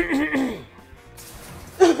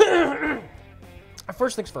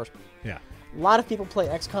 First things first. Yeah. A lot of people play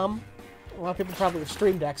XCOM. A lot of people probably have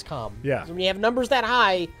streamed XCOM. Yeah. So when you have numbers that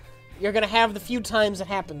high, you're going to have the few times it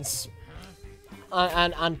happens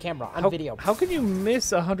on camera, on video. How can you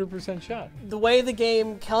miss 100% shot? The way the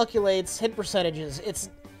game calculates hit percentages,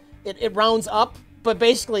 it rounds up, but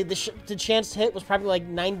basically the chance to hit was probably like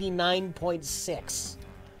 99.6.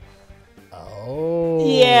 Oh.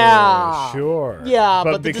 Yeah. Sure. Yeah,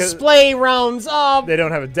 but the display rounds up. They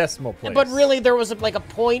don't have a decimal place. But really, there was like a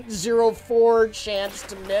 0.04 chance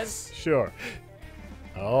to miss. Sure.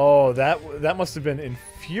 Oh, that must have been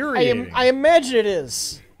infuriating. I imagine it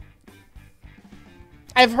is.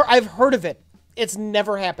 I've heard of it. It's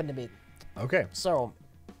never happened to me. Okay. So.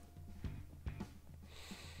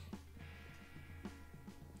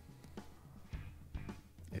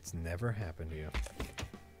 It's never happened to you.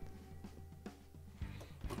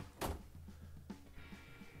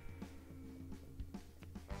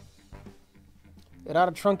 It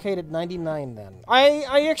ought to truncate at 99 then.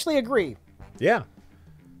 I actually agree. Yeah.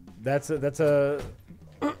 That's a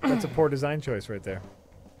poor design choice right there.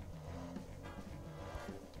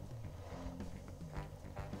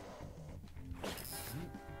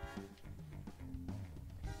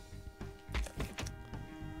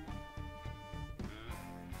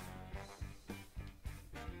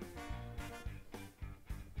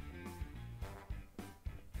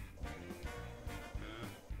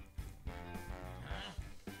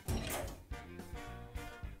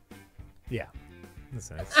 Yeah.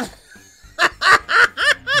 Listen,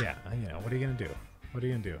 yeah, what are you going to do? What are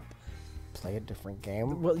you going to do? Play a different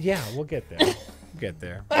game? Well, yeah, we'll get there. We'll get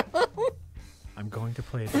there. I'm going to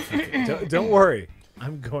play a different game. Don't worry.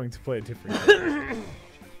 I'm going to play a different game.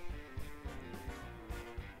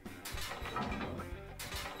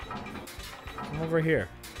 Come over here.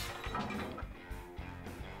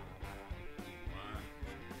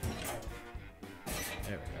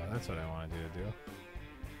 There we go. That's what I wanted you to do.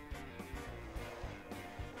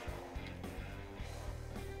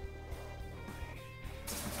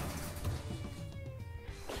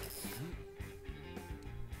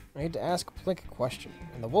 I need to ask Plink a question.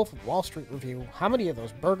 In the Wolf of Wall Street review, how many of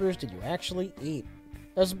those burgers did you actually eat?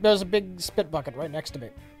 There's a big spit bucket right next to me.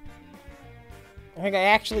 I think I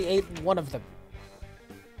actually ate one of them.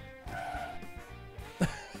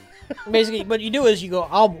 Basically, what you do is you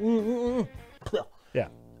go, Yeah.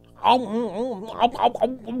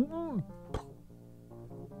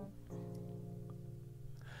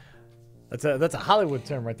 That's a Hollywood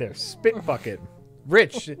term right there. Spit bucket.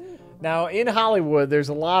 Rich. Now in Hollywood, there's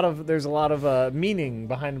a lot of meaning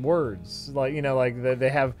behind words. Like they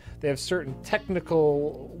have certain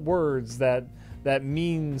technical words that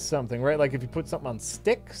mean something, right? Like if you put something on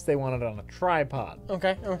sticks, they want it on a tripod.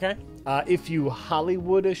 Okay. Okay. If you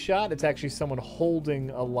Hollywood a shot, it's actually someone holding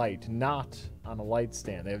a light, not on a light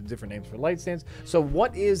stand. They have different names for light stands. So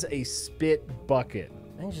what is a spit bucket?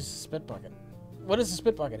 I think it's just a spit bucket. What is a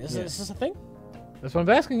spit bucket? Is this a thing? That's what I'm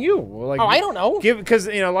asking you. Like, I don't know. Because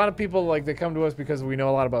a lot of people they come to us because we know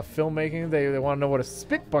a lot about filmmaking. They want to know what a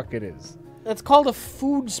spit bucket is. It's called a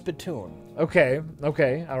food spittoon. Okay.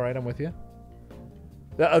 All right, I'm with you.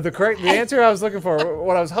 The answer I was looking for,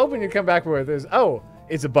 what I was hoping you'd come back with is,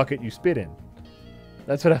 it's a bucket you spit in.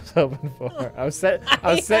 That's what I was hoping for. I was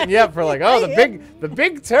setting you up for the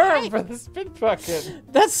big term for the spit bucket.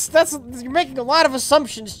 That's you're making a lot of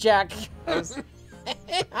assumptions, Jack.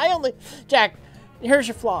 Jack, here's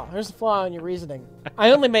your flaw. Here's the flaw in your reasoning.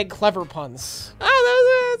 I only make clever puns.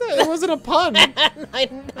 It wasn't a pun. I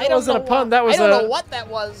wasn't a pun. That was I don't know what that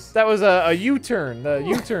was. That was a U-turn. The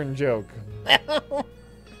U-turn joke.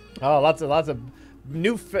 Oh, lots of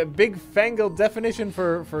new big fangled definition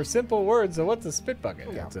for simple words. So what's a spit bucket?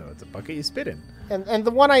 Yeah. It's a bucket you spit in. And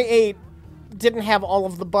the one I ate didn't have all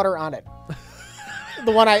of the butter on it.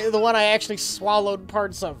 the one I actually swallowed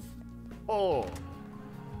parts of. Oh.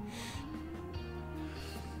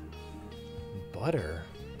 Butter.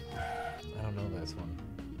 I don't know this one.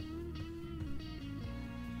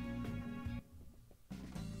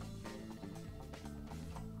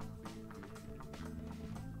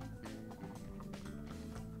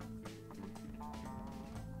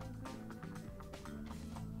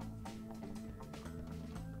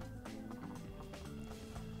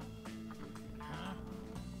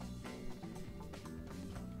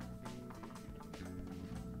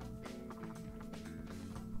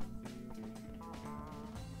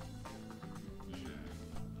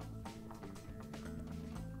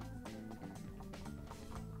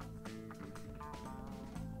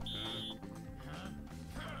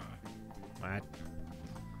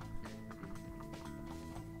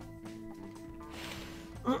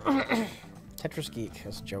 Tetris Geek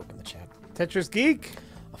has a joke in the chat. Tetris Geek?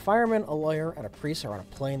 A fireman, a lawyer, and a priest are on a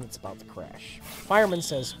plane that's about to crash. The fireman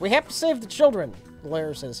says, "We have to save the children." The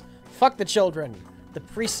lawyer says, "Fuck the children." The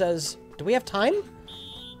priest says, "Do we have time?"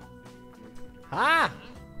 Ah!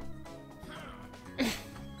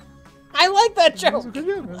 I like that joke. That's a good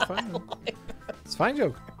joke. That's fine. It's a fine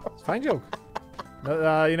joke. It's a fine joke.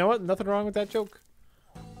 No, you know what? Nothing wrong with that joke.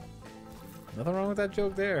 Nothing wrong with that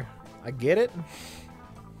joke there. I get it.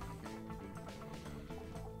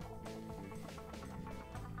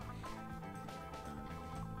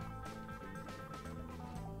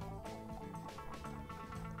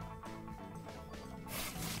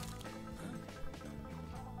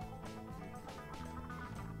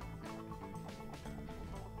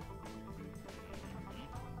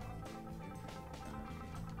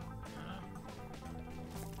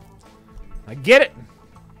 I get it.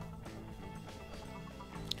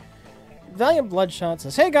 Valiant Bloodshot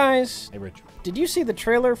says, "Hey guys, Hey, Rich. did you see the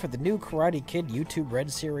trailer for the new Karate Kid YouTube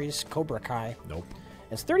Red series, Cobra Kai? Nope.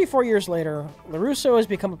 It's 34 years later, LaRusso has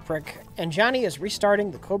become a prick, and Johnny is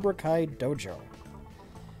restarting the Cobra Kai dojo.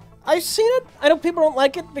 I've seen it. I know people don't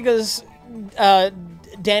like it because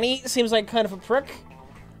Danny seems like kind of a prick.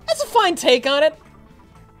 That's a fine take on it.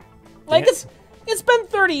 Like, it's been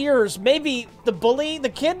 30 years. Maybe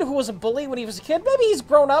the kid who was a bully when he was a kid, maybe he's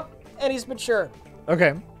grown up and he's mature.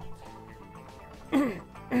 Okay.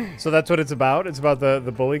 So that's what it's about? It's about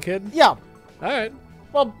the bully kid? Yeah. All right.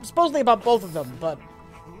 Well, supposedly about both of them, but...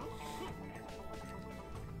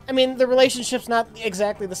 I mean, the relationship's not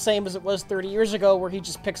exactly the same as it was 30 years ago, where he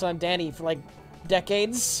just picks on Danny for, like,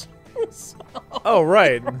 decades. So... Oh,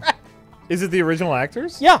 right. Is it the original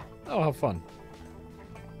actors? Yeah. Oh, how fun.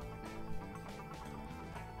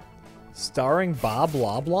 Starring Bob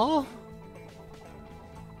Loblaw?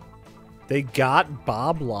 They got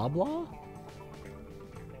Bob Loblaw?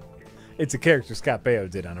 It's a character Scott Baio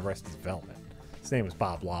did on Arrested Development. His name was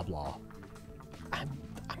Bob Loblaw. I'm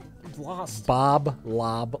lost. Bob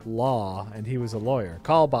Loblaw, and he was a lawyer.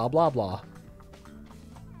 Call Bob Loblaw.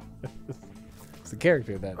 It's the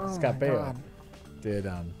character that Scott Baio did.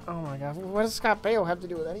 Oh my god, what does Scott Baio have to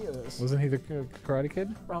do with any of this? Wasn't he the Karate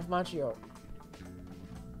Kid? Ralph Macchio.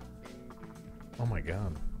 Oh my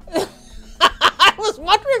god. I was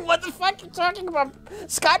wondering what the fuck you're talking about.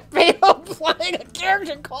 Scott Baio playing a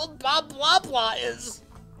character called Bob Blah Blah is.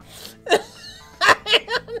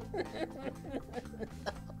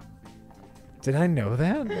 Did I know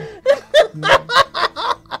that?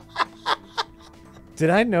 Did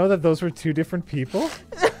I know that those were two different people?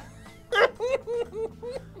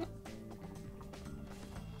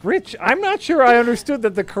 Rich, I'm not sure I understood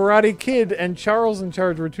that the Karate Kid and Charles in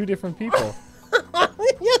Charge were two different people.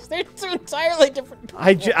 Yes, they're two entirely different people.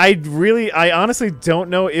 I honestly don't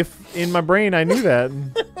know if in my brain I knew that.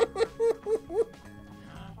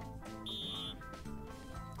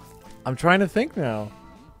 I'm trying to think now.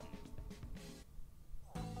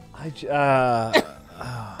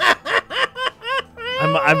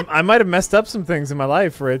 I might have messed up some things in my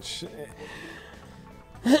life, Rich.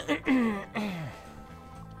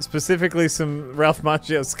 Specifically, some Ralph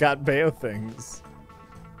Macchio, Scott Baio things.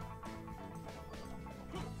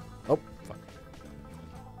 Oh, fuck.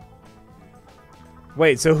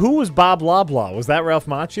 Wait, so who was Bob Loblaw? Was that Ralph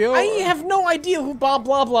Macchio? I have no idea who Bob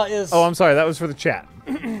Blabla is. Oh, I'm sorry. That was for the chat.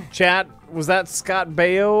 Chat, was that Scott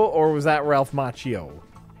Baio or was that Ralph Macchio?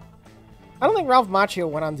 I don't think Ralph Macchio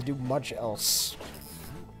went on to do much else.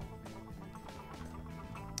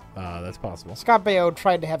 That's possible. Scott Baio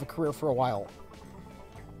tried to have a career for a while.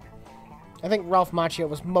 I think Ralph Macchio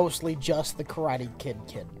was mostly just the Karate Kid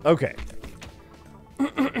kid. Okay.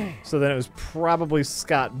 So then it was probably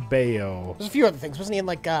Scott Baio. There's a few other things. Wasn't he in,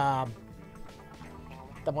 like, the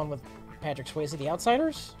one with Patrick Swayze, The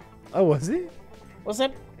Outsiders? Oh, was he? Was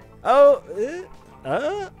that? Oh,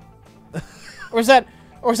 Or was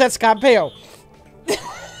that Scott Baio?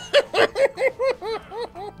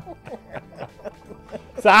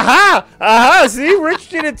 Aha! Aha! See, Rich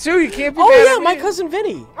did it too. You can't be. Oh mad yeah, at My me. Cousin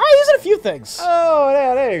Vinny. All right, he's in a few things. Oh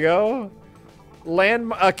yeah, there you go.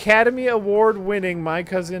 Academy Award winning My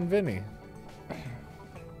Cousin Vinny.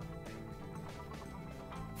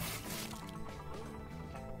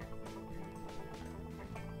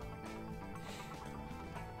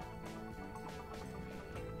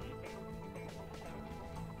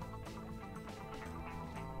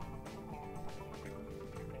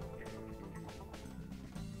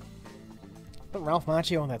 But Ralph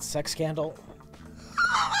Macchio and that sex scandal.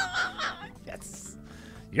 Yes.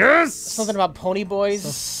 Yes. Something about pony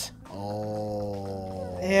boys.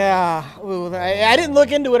 Oh. Yeah. Ooh, I didn't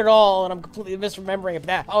look into it at all, and I'm completely misremembering it.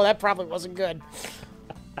 That probably wasn't good.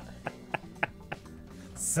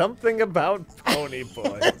 Something about pony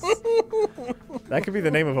boys. That could be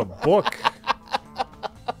the name of a book.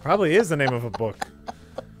 Probably is the name of a book.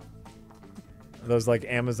 Those like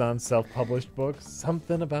Amazon self-published books.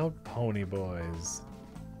 Something about pony boys.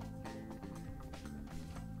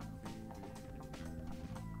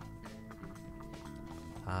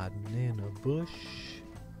 Hiding in a bush.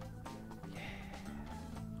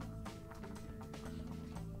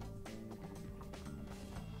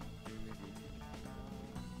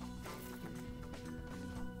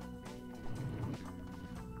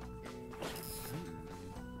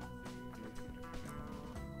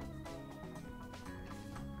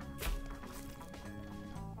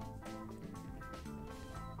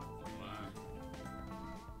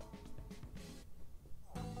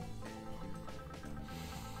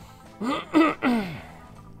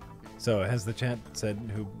 So, has the chat said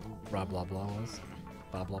who Rob Blah Blah was?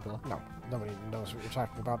 Bob Blah Blah? No, nobody knows what you're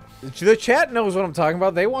talking about. The chat knows what I'm talking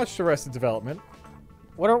about. They watched Arrested Development.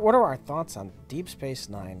 What are our thoughts on Deep Space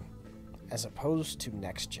Nine as opposed to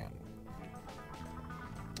Next Gen?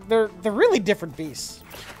 They're really different beasts.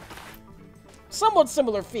 Somewhat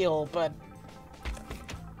similar feel, but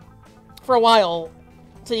for a while,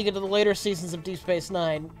 until you get to the later seasons of Deep Space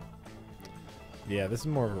Nine. Yeah, this is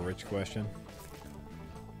more of a Rich question.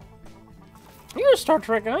 You're a Star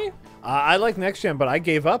Trek guy. I like Next Gen, but I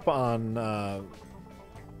gave up on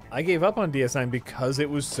DS9 because it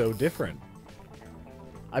was so different.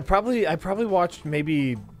 I probably watched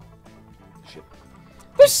maybe. Shit.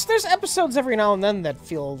 There's episodes every now and then that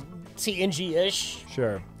feel TNG-ish.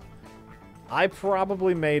 Sure. I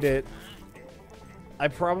probably made it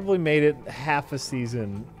half a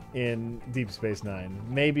season in Deep Space Nine,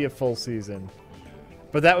 maybe a full season.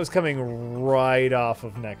 But that was coming right off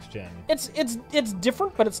of Next Gen. It's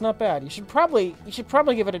different, but it's not bad. You should probably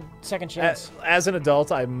give it a second chance. As an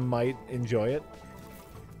adult, I might enjoy it.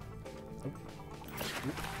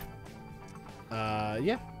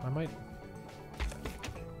 Yeah, I might.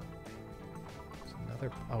 There's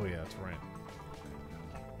another. Oh yeah, that's right.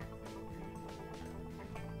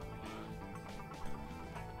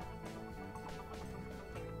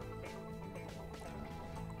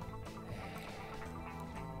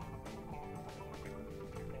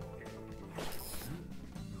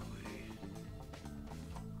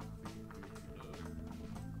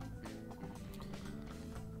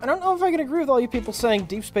 I don't know if I can agree with all you people saying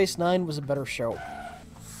Deep Space Nine was a better show.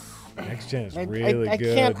 Next Gen is really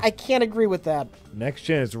good. I can't agree with that. Next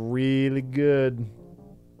Gen is really good.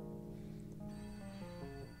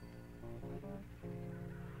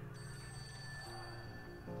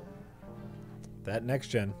 That next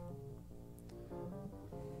gen.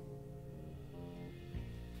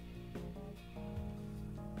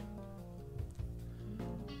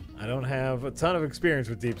 I don't have a ton of experience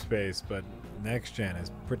with Deep Space, but next gen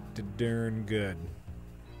is pretty darn good.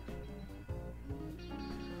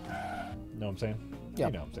 Know what I'm saying? Yeah.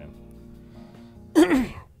 You know what I'm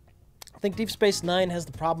saying. I think Deep Space Nine has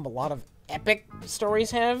the problem a lot of epic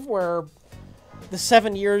stories have, where the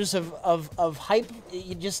 7 years of hype,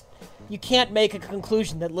 you can't make a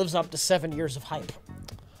conclusion that lives up to 7 years of hype.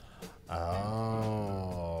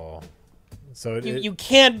 Oh. So You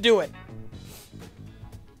can't do it.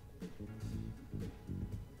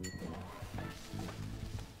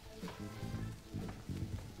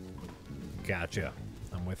 Gotcha.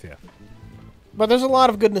 I'm with you. But there's a lot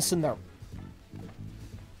of goodness in there.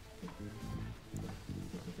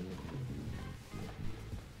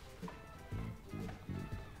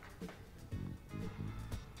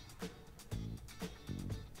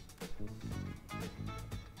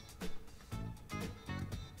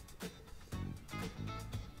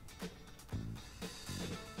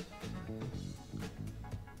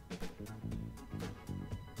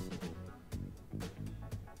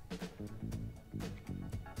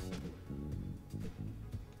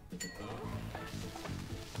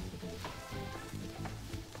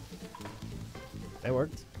 That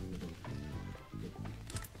worked.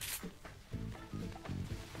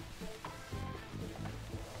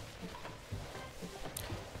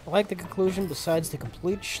 I like the conclusion besides the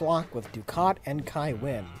complete schlock with Dukat and Kai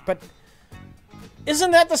win. But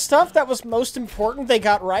isn't that the stuff that was most important they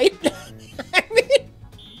got right? I mean...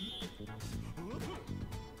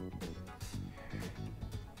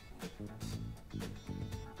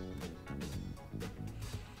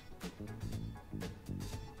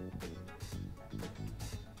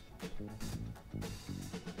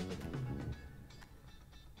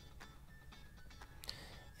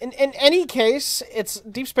 In any case,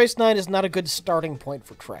 Deep Space Nine is not a good starting point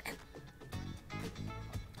for Trek.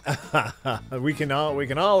 we can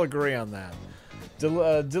all agree on that.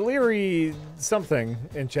 Deliri something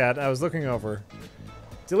in chat. I was looking over.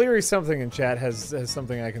 Deliri something in chat has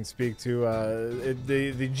something I can speak to.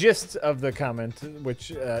 The gist of the comment,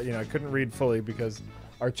 which I couldn't read fully because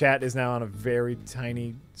our chat is now on a very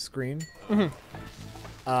tiny screen. Mm-hmm.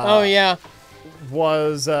 Oh yeah.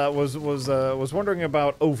 Was wondering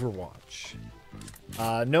about Overwatch.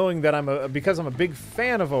 Knowing that because I'm a big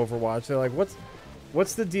fan of Overwatch, they're like,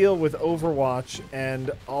 what's the deal with Overwatch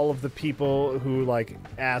and all of the people who like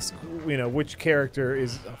ask, which character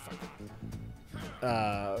is,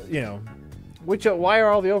 why are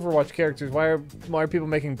all the Overwatch characters? Why are people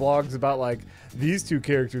making blogs about like these two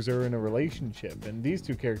characters are in a relationship and these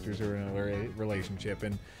two characters are in a relationship,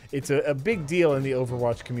 and it's a big deal in the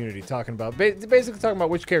Overwatch community talking about basically talking about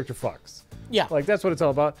which character fucks. Yeah, like that's what it's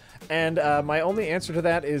all about. And my only answer to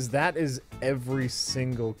that is every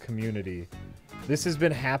single community. This has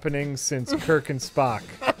been happening since Kirk and Spock.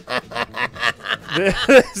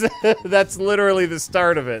 That's literally the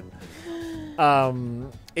start of it.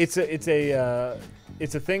 It's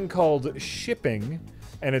a thing called shipping,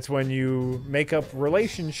 and it's when you make up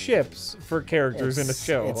relationships for characters in a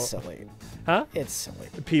show. It's silly. Huh? It's silly.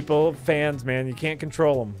 People, fans, man, you can't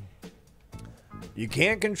control them. You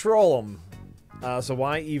can't control them. So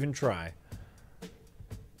why even try?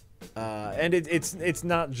 And it's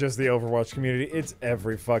not just the Overwatch community; it's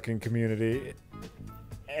every fucking community,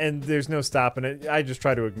 and there's no stopping it. I just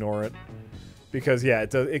try to ignore it because yeah,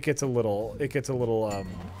 it gets a little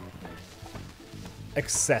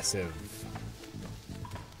excessive.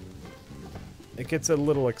 It gets a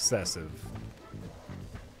little excessive.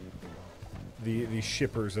 The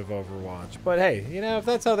shippers of Overwatch, but hey, if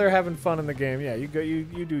that's how they're having fun in the game, yeah, you do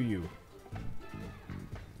you.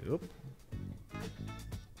 Oop.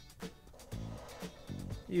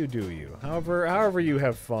 You do you. However you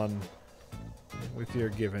have fun with your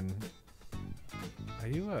given. Are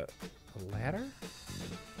you a ladder?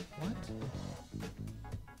 What?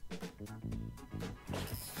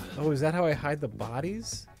 Oh, is that how I hide the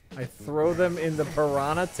bodies? I throw them in the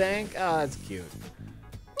piranha tank? Ah, that's cute.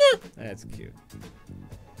 Yeah. That's cute.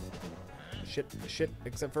 Shit,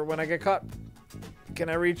 except for when I get caught. Can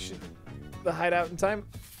I reach the hideout in time?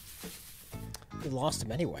 We lost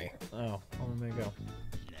him anyway. Oh, well, there you go.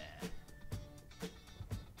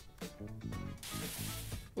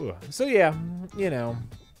 Ooh. So yeah,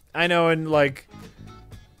 I know, and like,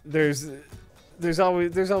 there's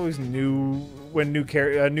always new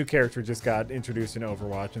character just got introduced in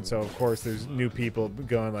Overwatch, and so of course there's new people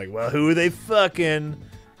going like, well, who are they fucking?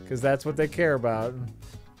 Because that's what they care about.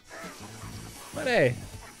 But hey,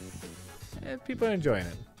 people are enjoying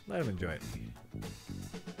it. Let them enjoy it.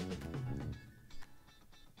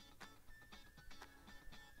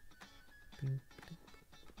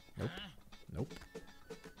 Nope. Nope.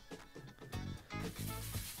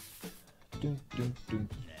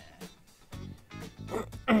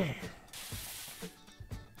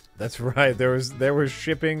 That's right. There was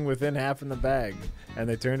shipping within half in the bag, and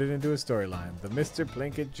they turned it into a storyline. The Mr.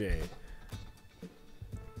 Plinkett J.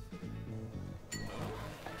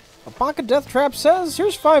 A Pocket Death Trap says,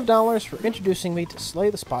 here's $5 for introducing me to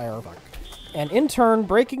Slay the Spire, and in turn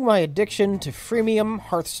breaking my addiction to freemium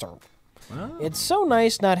Hearthstone. Oh. It's so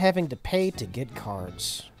nice not having to pay to get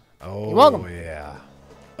cards. Oh, You're welcome. Yeah.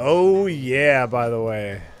 Oh, yeah, by the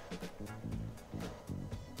way.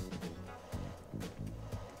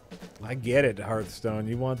 I get it, Hearthstone.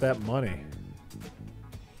 You want that money.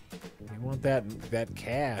 You want that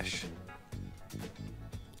cash.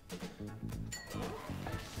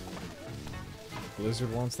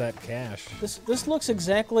 Blizzard wants that cash. This looks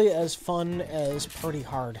exactly as fun as Party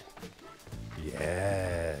Hard.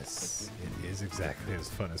 Yes. It is exactly as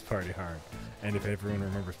fun as Party Hard. And if everyone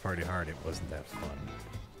remembers Party Hard, it wasn't that fun.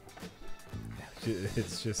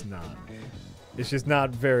 It's just not. It's just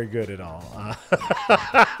not very good at all.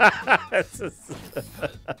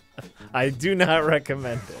 I do not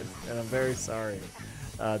recommend it, and I'm very sorry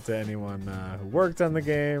to anyone who worked on the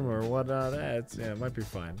game or whatnot. It might be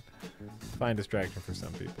fine. Fine distraction for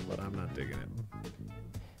some people, but I'm not digging it.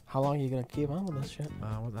 How long are you going to keep on with this shit?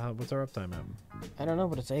 What's our uptime at? I don't know,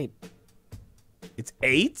 but it's 8. It's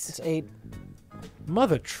 8? It's 8.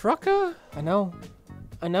 Mother trucker? I know.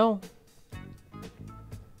 I know.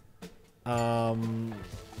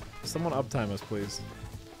 Someone uptime us, please.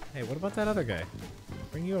 Hey, what about that other guy?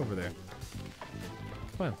 Bring you over there.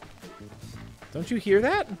 Come on. Don't you hear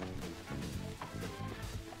that?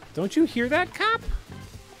 Don't you hear that, cop?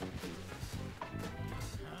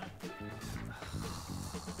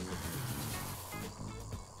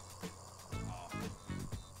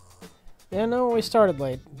 Yeah, no, we started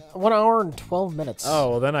late. 1 hour and 12 minutes.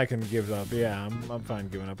 Oh, well, then I can give up. Yeah, I'm fine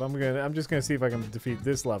giving up. I'm just gonna see if I can defeat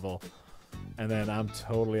this level, and then I'm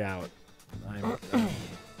totally out.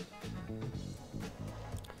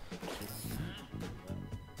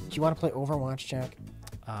 Do you want to play Overwatch, Jack?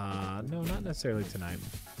 No, not necessarily tonight.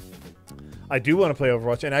 I do want to play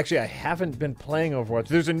Overwatch, and actually, I haven't been playing Overwatch.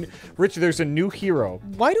 There's a new hero.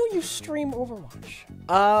 Why don't you stream Overwatch?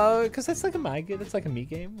 Because that's like that's like a me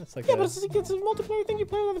game. That's like Yeah, but it's a multiplayer thing you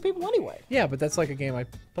play with other people anyway. Yeah, but that's like a game I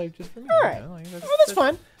play just for me. All right. You know, like That's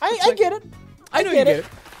fine. I get it. I know you get it.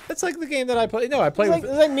 That's like the game that I play. No, I play It's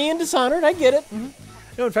with. like me and Dishonored. I get it.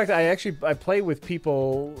 No, in fact, I play with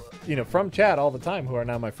people, from chat all the time who are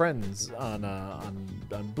now my friends on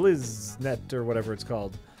BlizzNet or whatever it's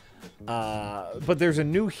called. But there's a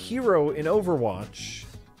new hero in Overwatch,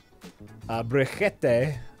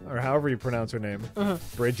 Brigitte, or however you pronounce her name,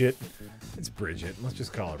 Bridget. It's Bridget. Let's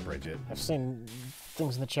just call her Bridget. I've seen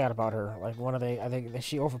things in the chat about her. Like, is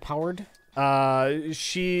she overpowered?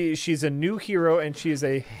 She's a new hero, and she is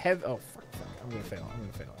a heavy. Oh, fuck. I'm gonna fail. I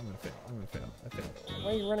failed.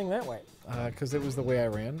 Why are you running that way? Because it was the way I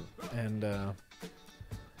ran, and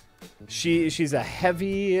she's a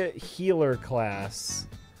heavy healer class,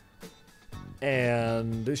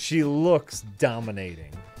 and she looks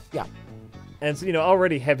dominating. Yeah. And so,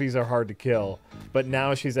 already heavies are hard to kill, but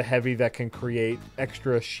now she's a heavy that can create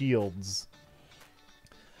extra shields.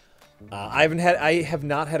 I have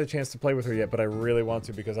not had a chance to play with her yet, but I really want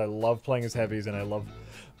to because I love playing as heavies and I love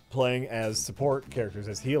playing as support characters,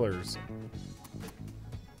 as healers.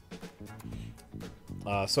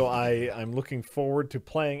 So I'm looking forward to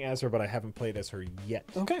playing as her, but I haven't played as her yet.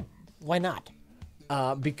 Okay. Why not?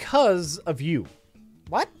 Because of you.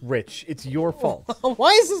 What? Rich, it's your fault.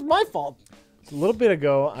 Why is this my fault? A little bit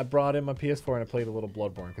ago, I brought in my PS4 and I played a little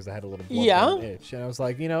Bloodborne because I had a little Bloodborne itch. And I was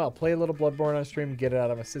like, I'll play a little Bloodborne on stream and get it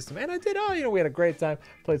out of my system. And I did. We had a great time.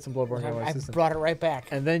 Played some Bloodborne out of my I system. brought it right back.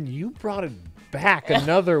 And then you brought it back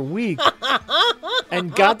another week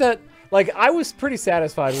and got that. Like, I was pretty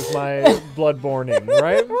satisfied with my Bloodborning,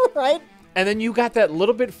 right? Right. And then you got that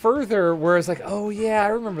little bit further where it's like, oh, yeah, I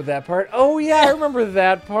remember that part. Oh, yeah, I remember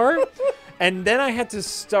that part. And then I had to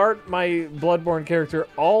start my Bloodborne character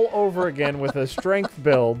all over again with a strength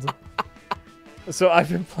build. So I've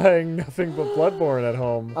been playing nothing but Bloodborne at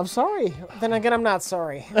home. I'm sorry. Then again, I'm not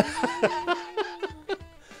sorry.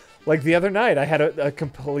 Like the other night, I had a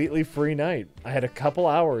completely free night. I had a couple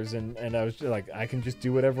hours, and I was just like, I can just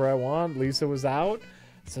do whatever I want. Lisa was out.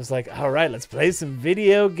 So it's like, all right, let's play some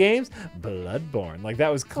video games. Bloodborne. Like,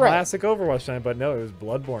 that was classic Overwatch time, but no, it was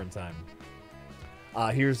Bloodborne time.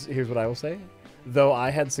 Here's what I will say. Though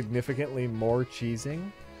I had significantly more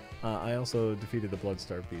cheesing I also defeated the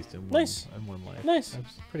Bloodstar Beast in Nice. one life. Nice. I was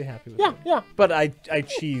pretty happy with Yeah, it. yeah. But I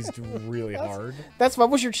cheesed really hard. That's what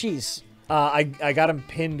was your cheese? I got him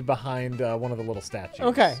pinned behind one of the little statues.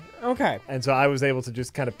 Okay, okay. And so I was able to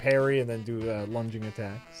just kind of parry and then do lunging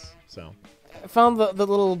attacks. So I found the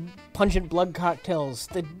little pungent blood cocktails.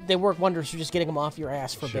 They work wonders for just getting them off your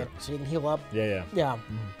ass for a Sure. bit, so you can heal up. yeah. Yeah,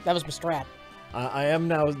 that was my strat. I am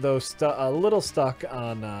now though a little stuck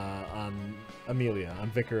on Amelia, on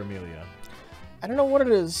Vicar Amelia. I don't know what it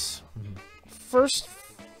is. First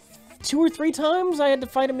 2 or 3 times I had to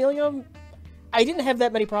fight Amelia, I didn't have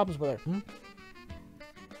that many problems with her.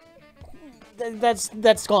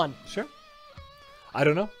 That's gone. Sure. I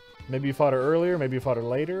don't know. Maybe you fought her earlier. Maybe you fought her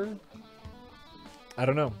later. I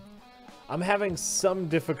don't know. I'm having some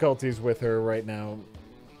difficulties with her right now.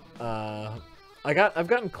 I've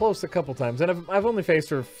gotten close a couple times, and I've only faced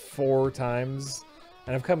her 4 times,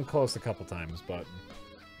 and I've come close a couple times, but.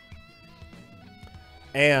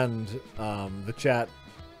 And the chat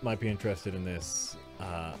might be interested in this.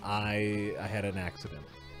 I had an accident.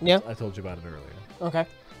 Yeah. I told you about it earlier. Okay.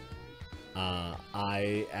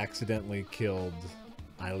 I accidentally killed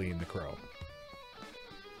Eileen the Crow.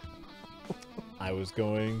 I was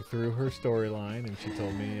going through her storyline, and she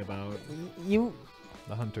told me about You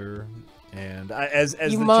the hunter. And as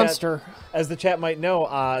you the monster. Chat, as the chat might know,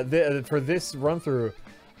 for this run through,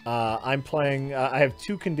 I'm playing. I have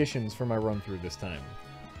 2 conditions for my run through this time.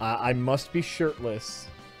 I must be shirtless,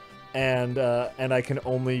 and I can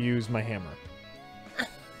only use my hammer.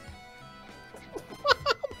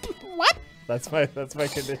 What? That's my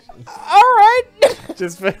condition. All right.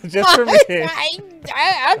 just for me.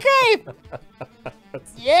 Okay.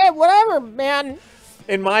 Yeah, whatever, man.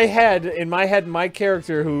 In my head, my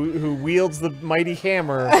character who wields the mighty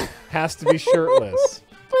hammer has to be shirtless.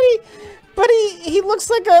 But he looks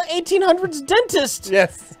like a 1800s dentist.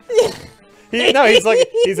 Yes. He's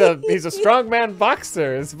a strongman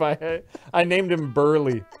boxer. I named him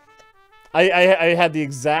Burly. I had the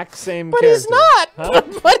exact same But character. he's not. Huh?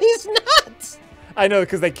 But he's not. I know,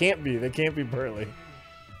 because they can't be. They can't be Burly.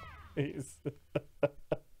 He's...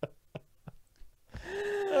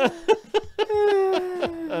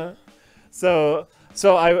 So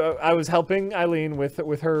I was helping Eileen with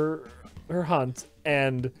her hunt,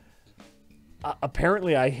 and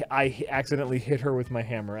apparently I accidentally hit her with my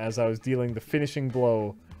hammer as I was dealing the finishing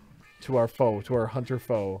blow to our hunter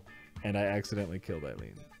foe, and I accidentally killed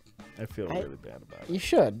Eileen. I feel really bad about it. You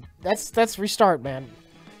should. That's restart, man.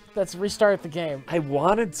 That's restart the game. I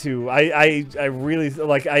wanted to. I really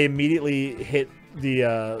like. I immediately hit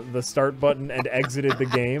the start button and exited the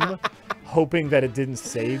game, hoping that it didn't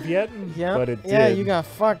save yet. Yeah. But it did. Yeah, you got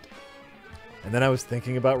fucked. And then I was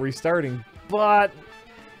thinking about restarting, but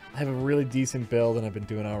I have a really decent build, and I've been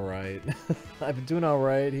doing all right. I've been doing all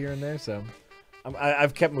right here and there, so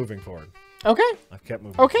I've kept moving forward. Okay. I've kept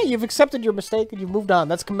moving. Okay, you've accepted your mistake and you've moved on.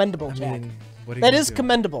 That's commendable, I Jack. mean, what are you That gonna is do?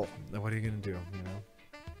 commendable. What are you gonna do? You know.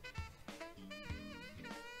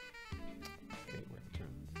 Okay, we're gonna turn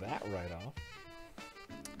that right off.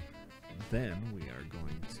 Then we are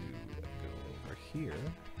going to go over here.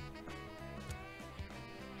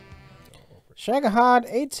 Shagahad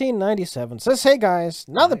 1897 says, "Hey guys,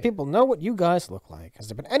 now that people know what you guys look like, has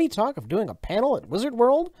there been any talk of doing a panel at Wizard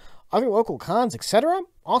World, other local cons, etc.?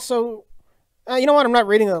 Also, you know what? I'm not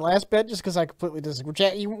reading the last bit just because I completely disagree.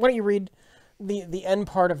 Chat, why don't you read the end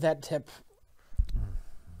part of that tip?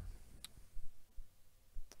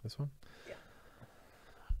 This one?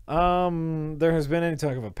 Yeah. There has been any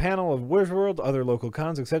talk of a panel of Wizard World, other local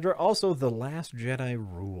cons, etc. Also, The Last Jedi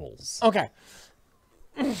rules. Okay.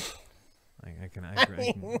 I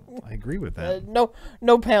agree with that.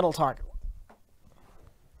 No panel talk.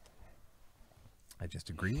 I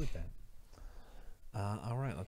just agree with that. All right,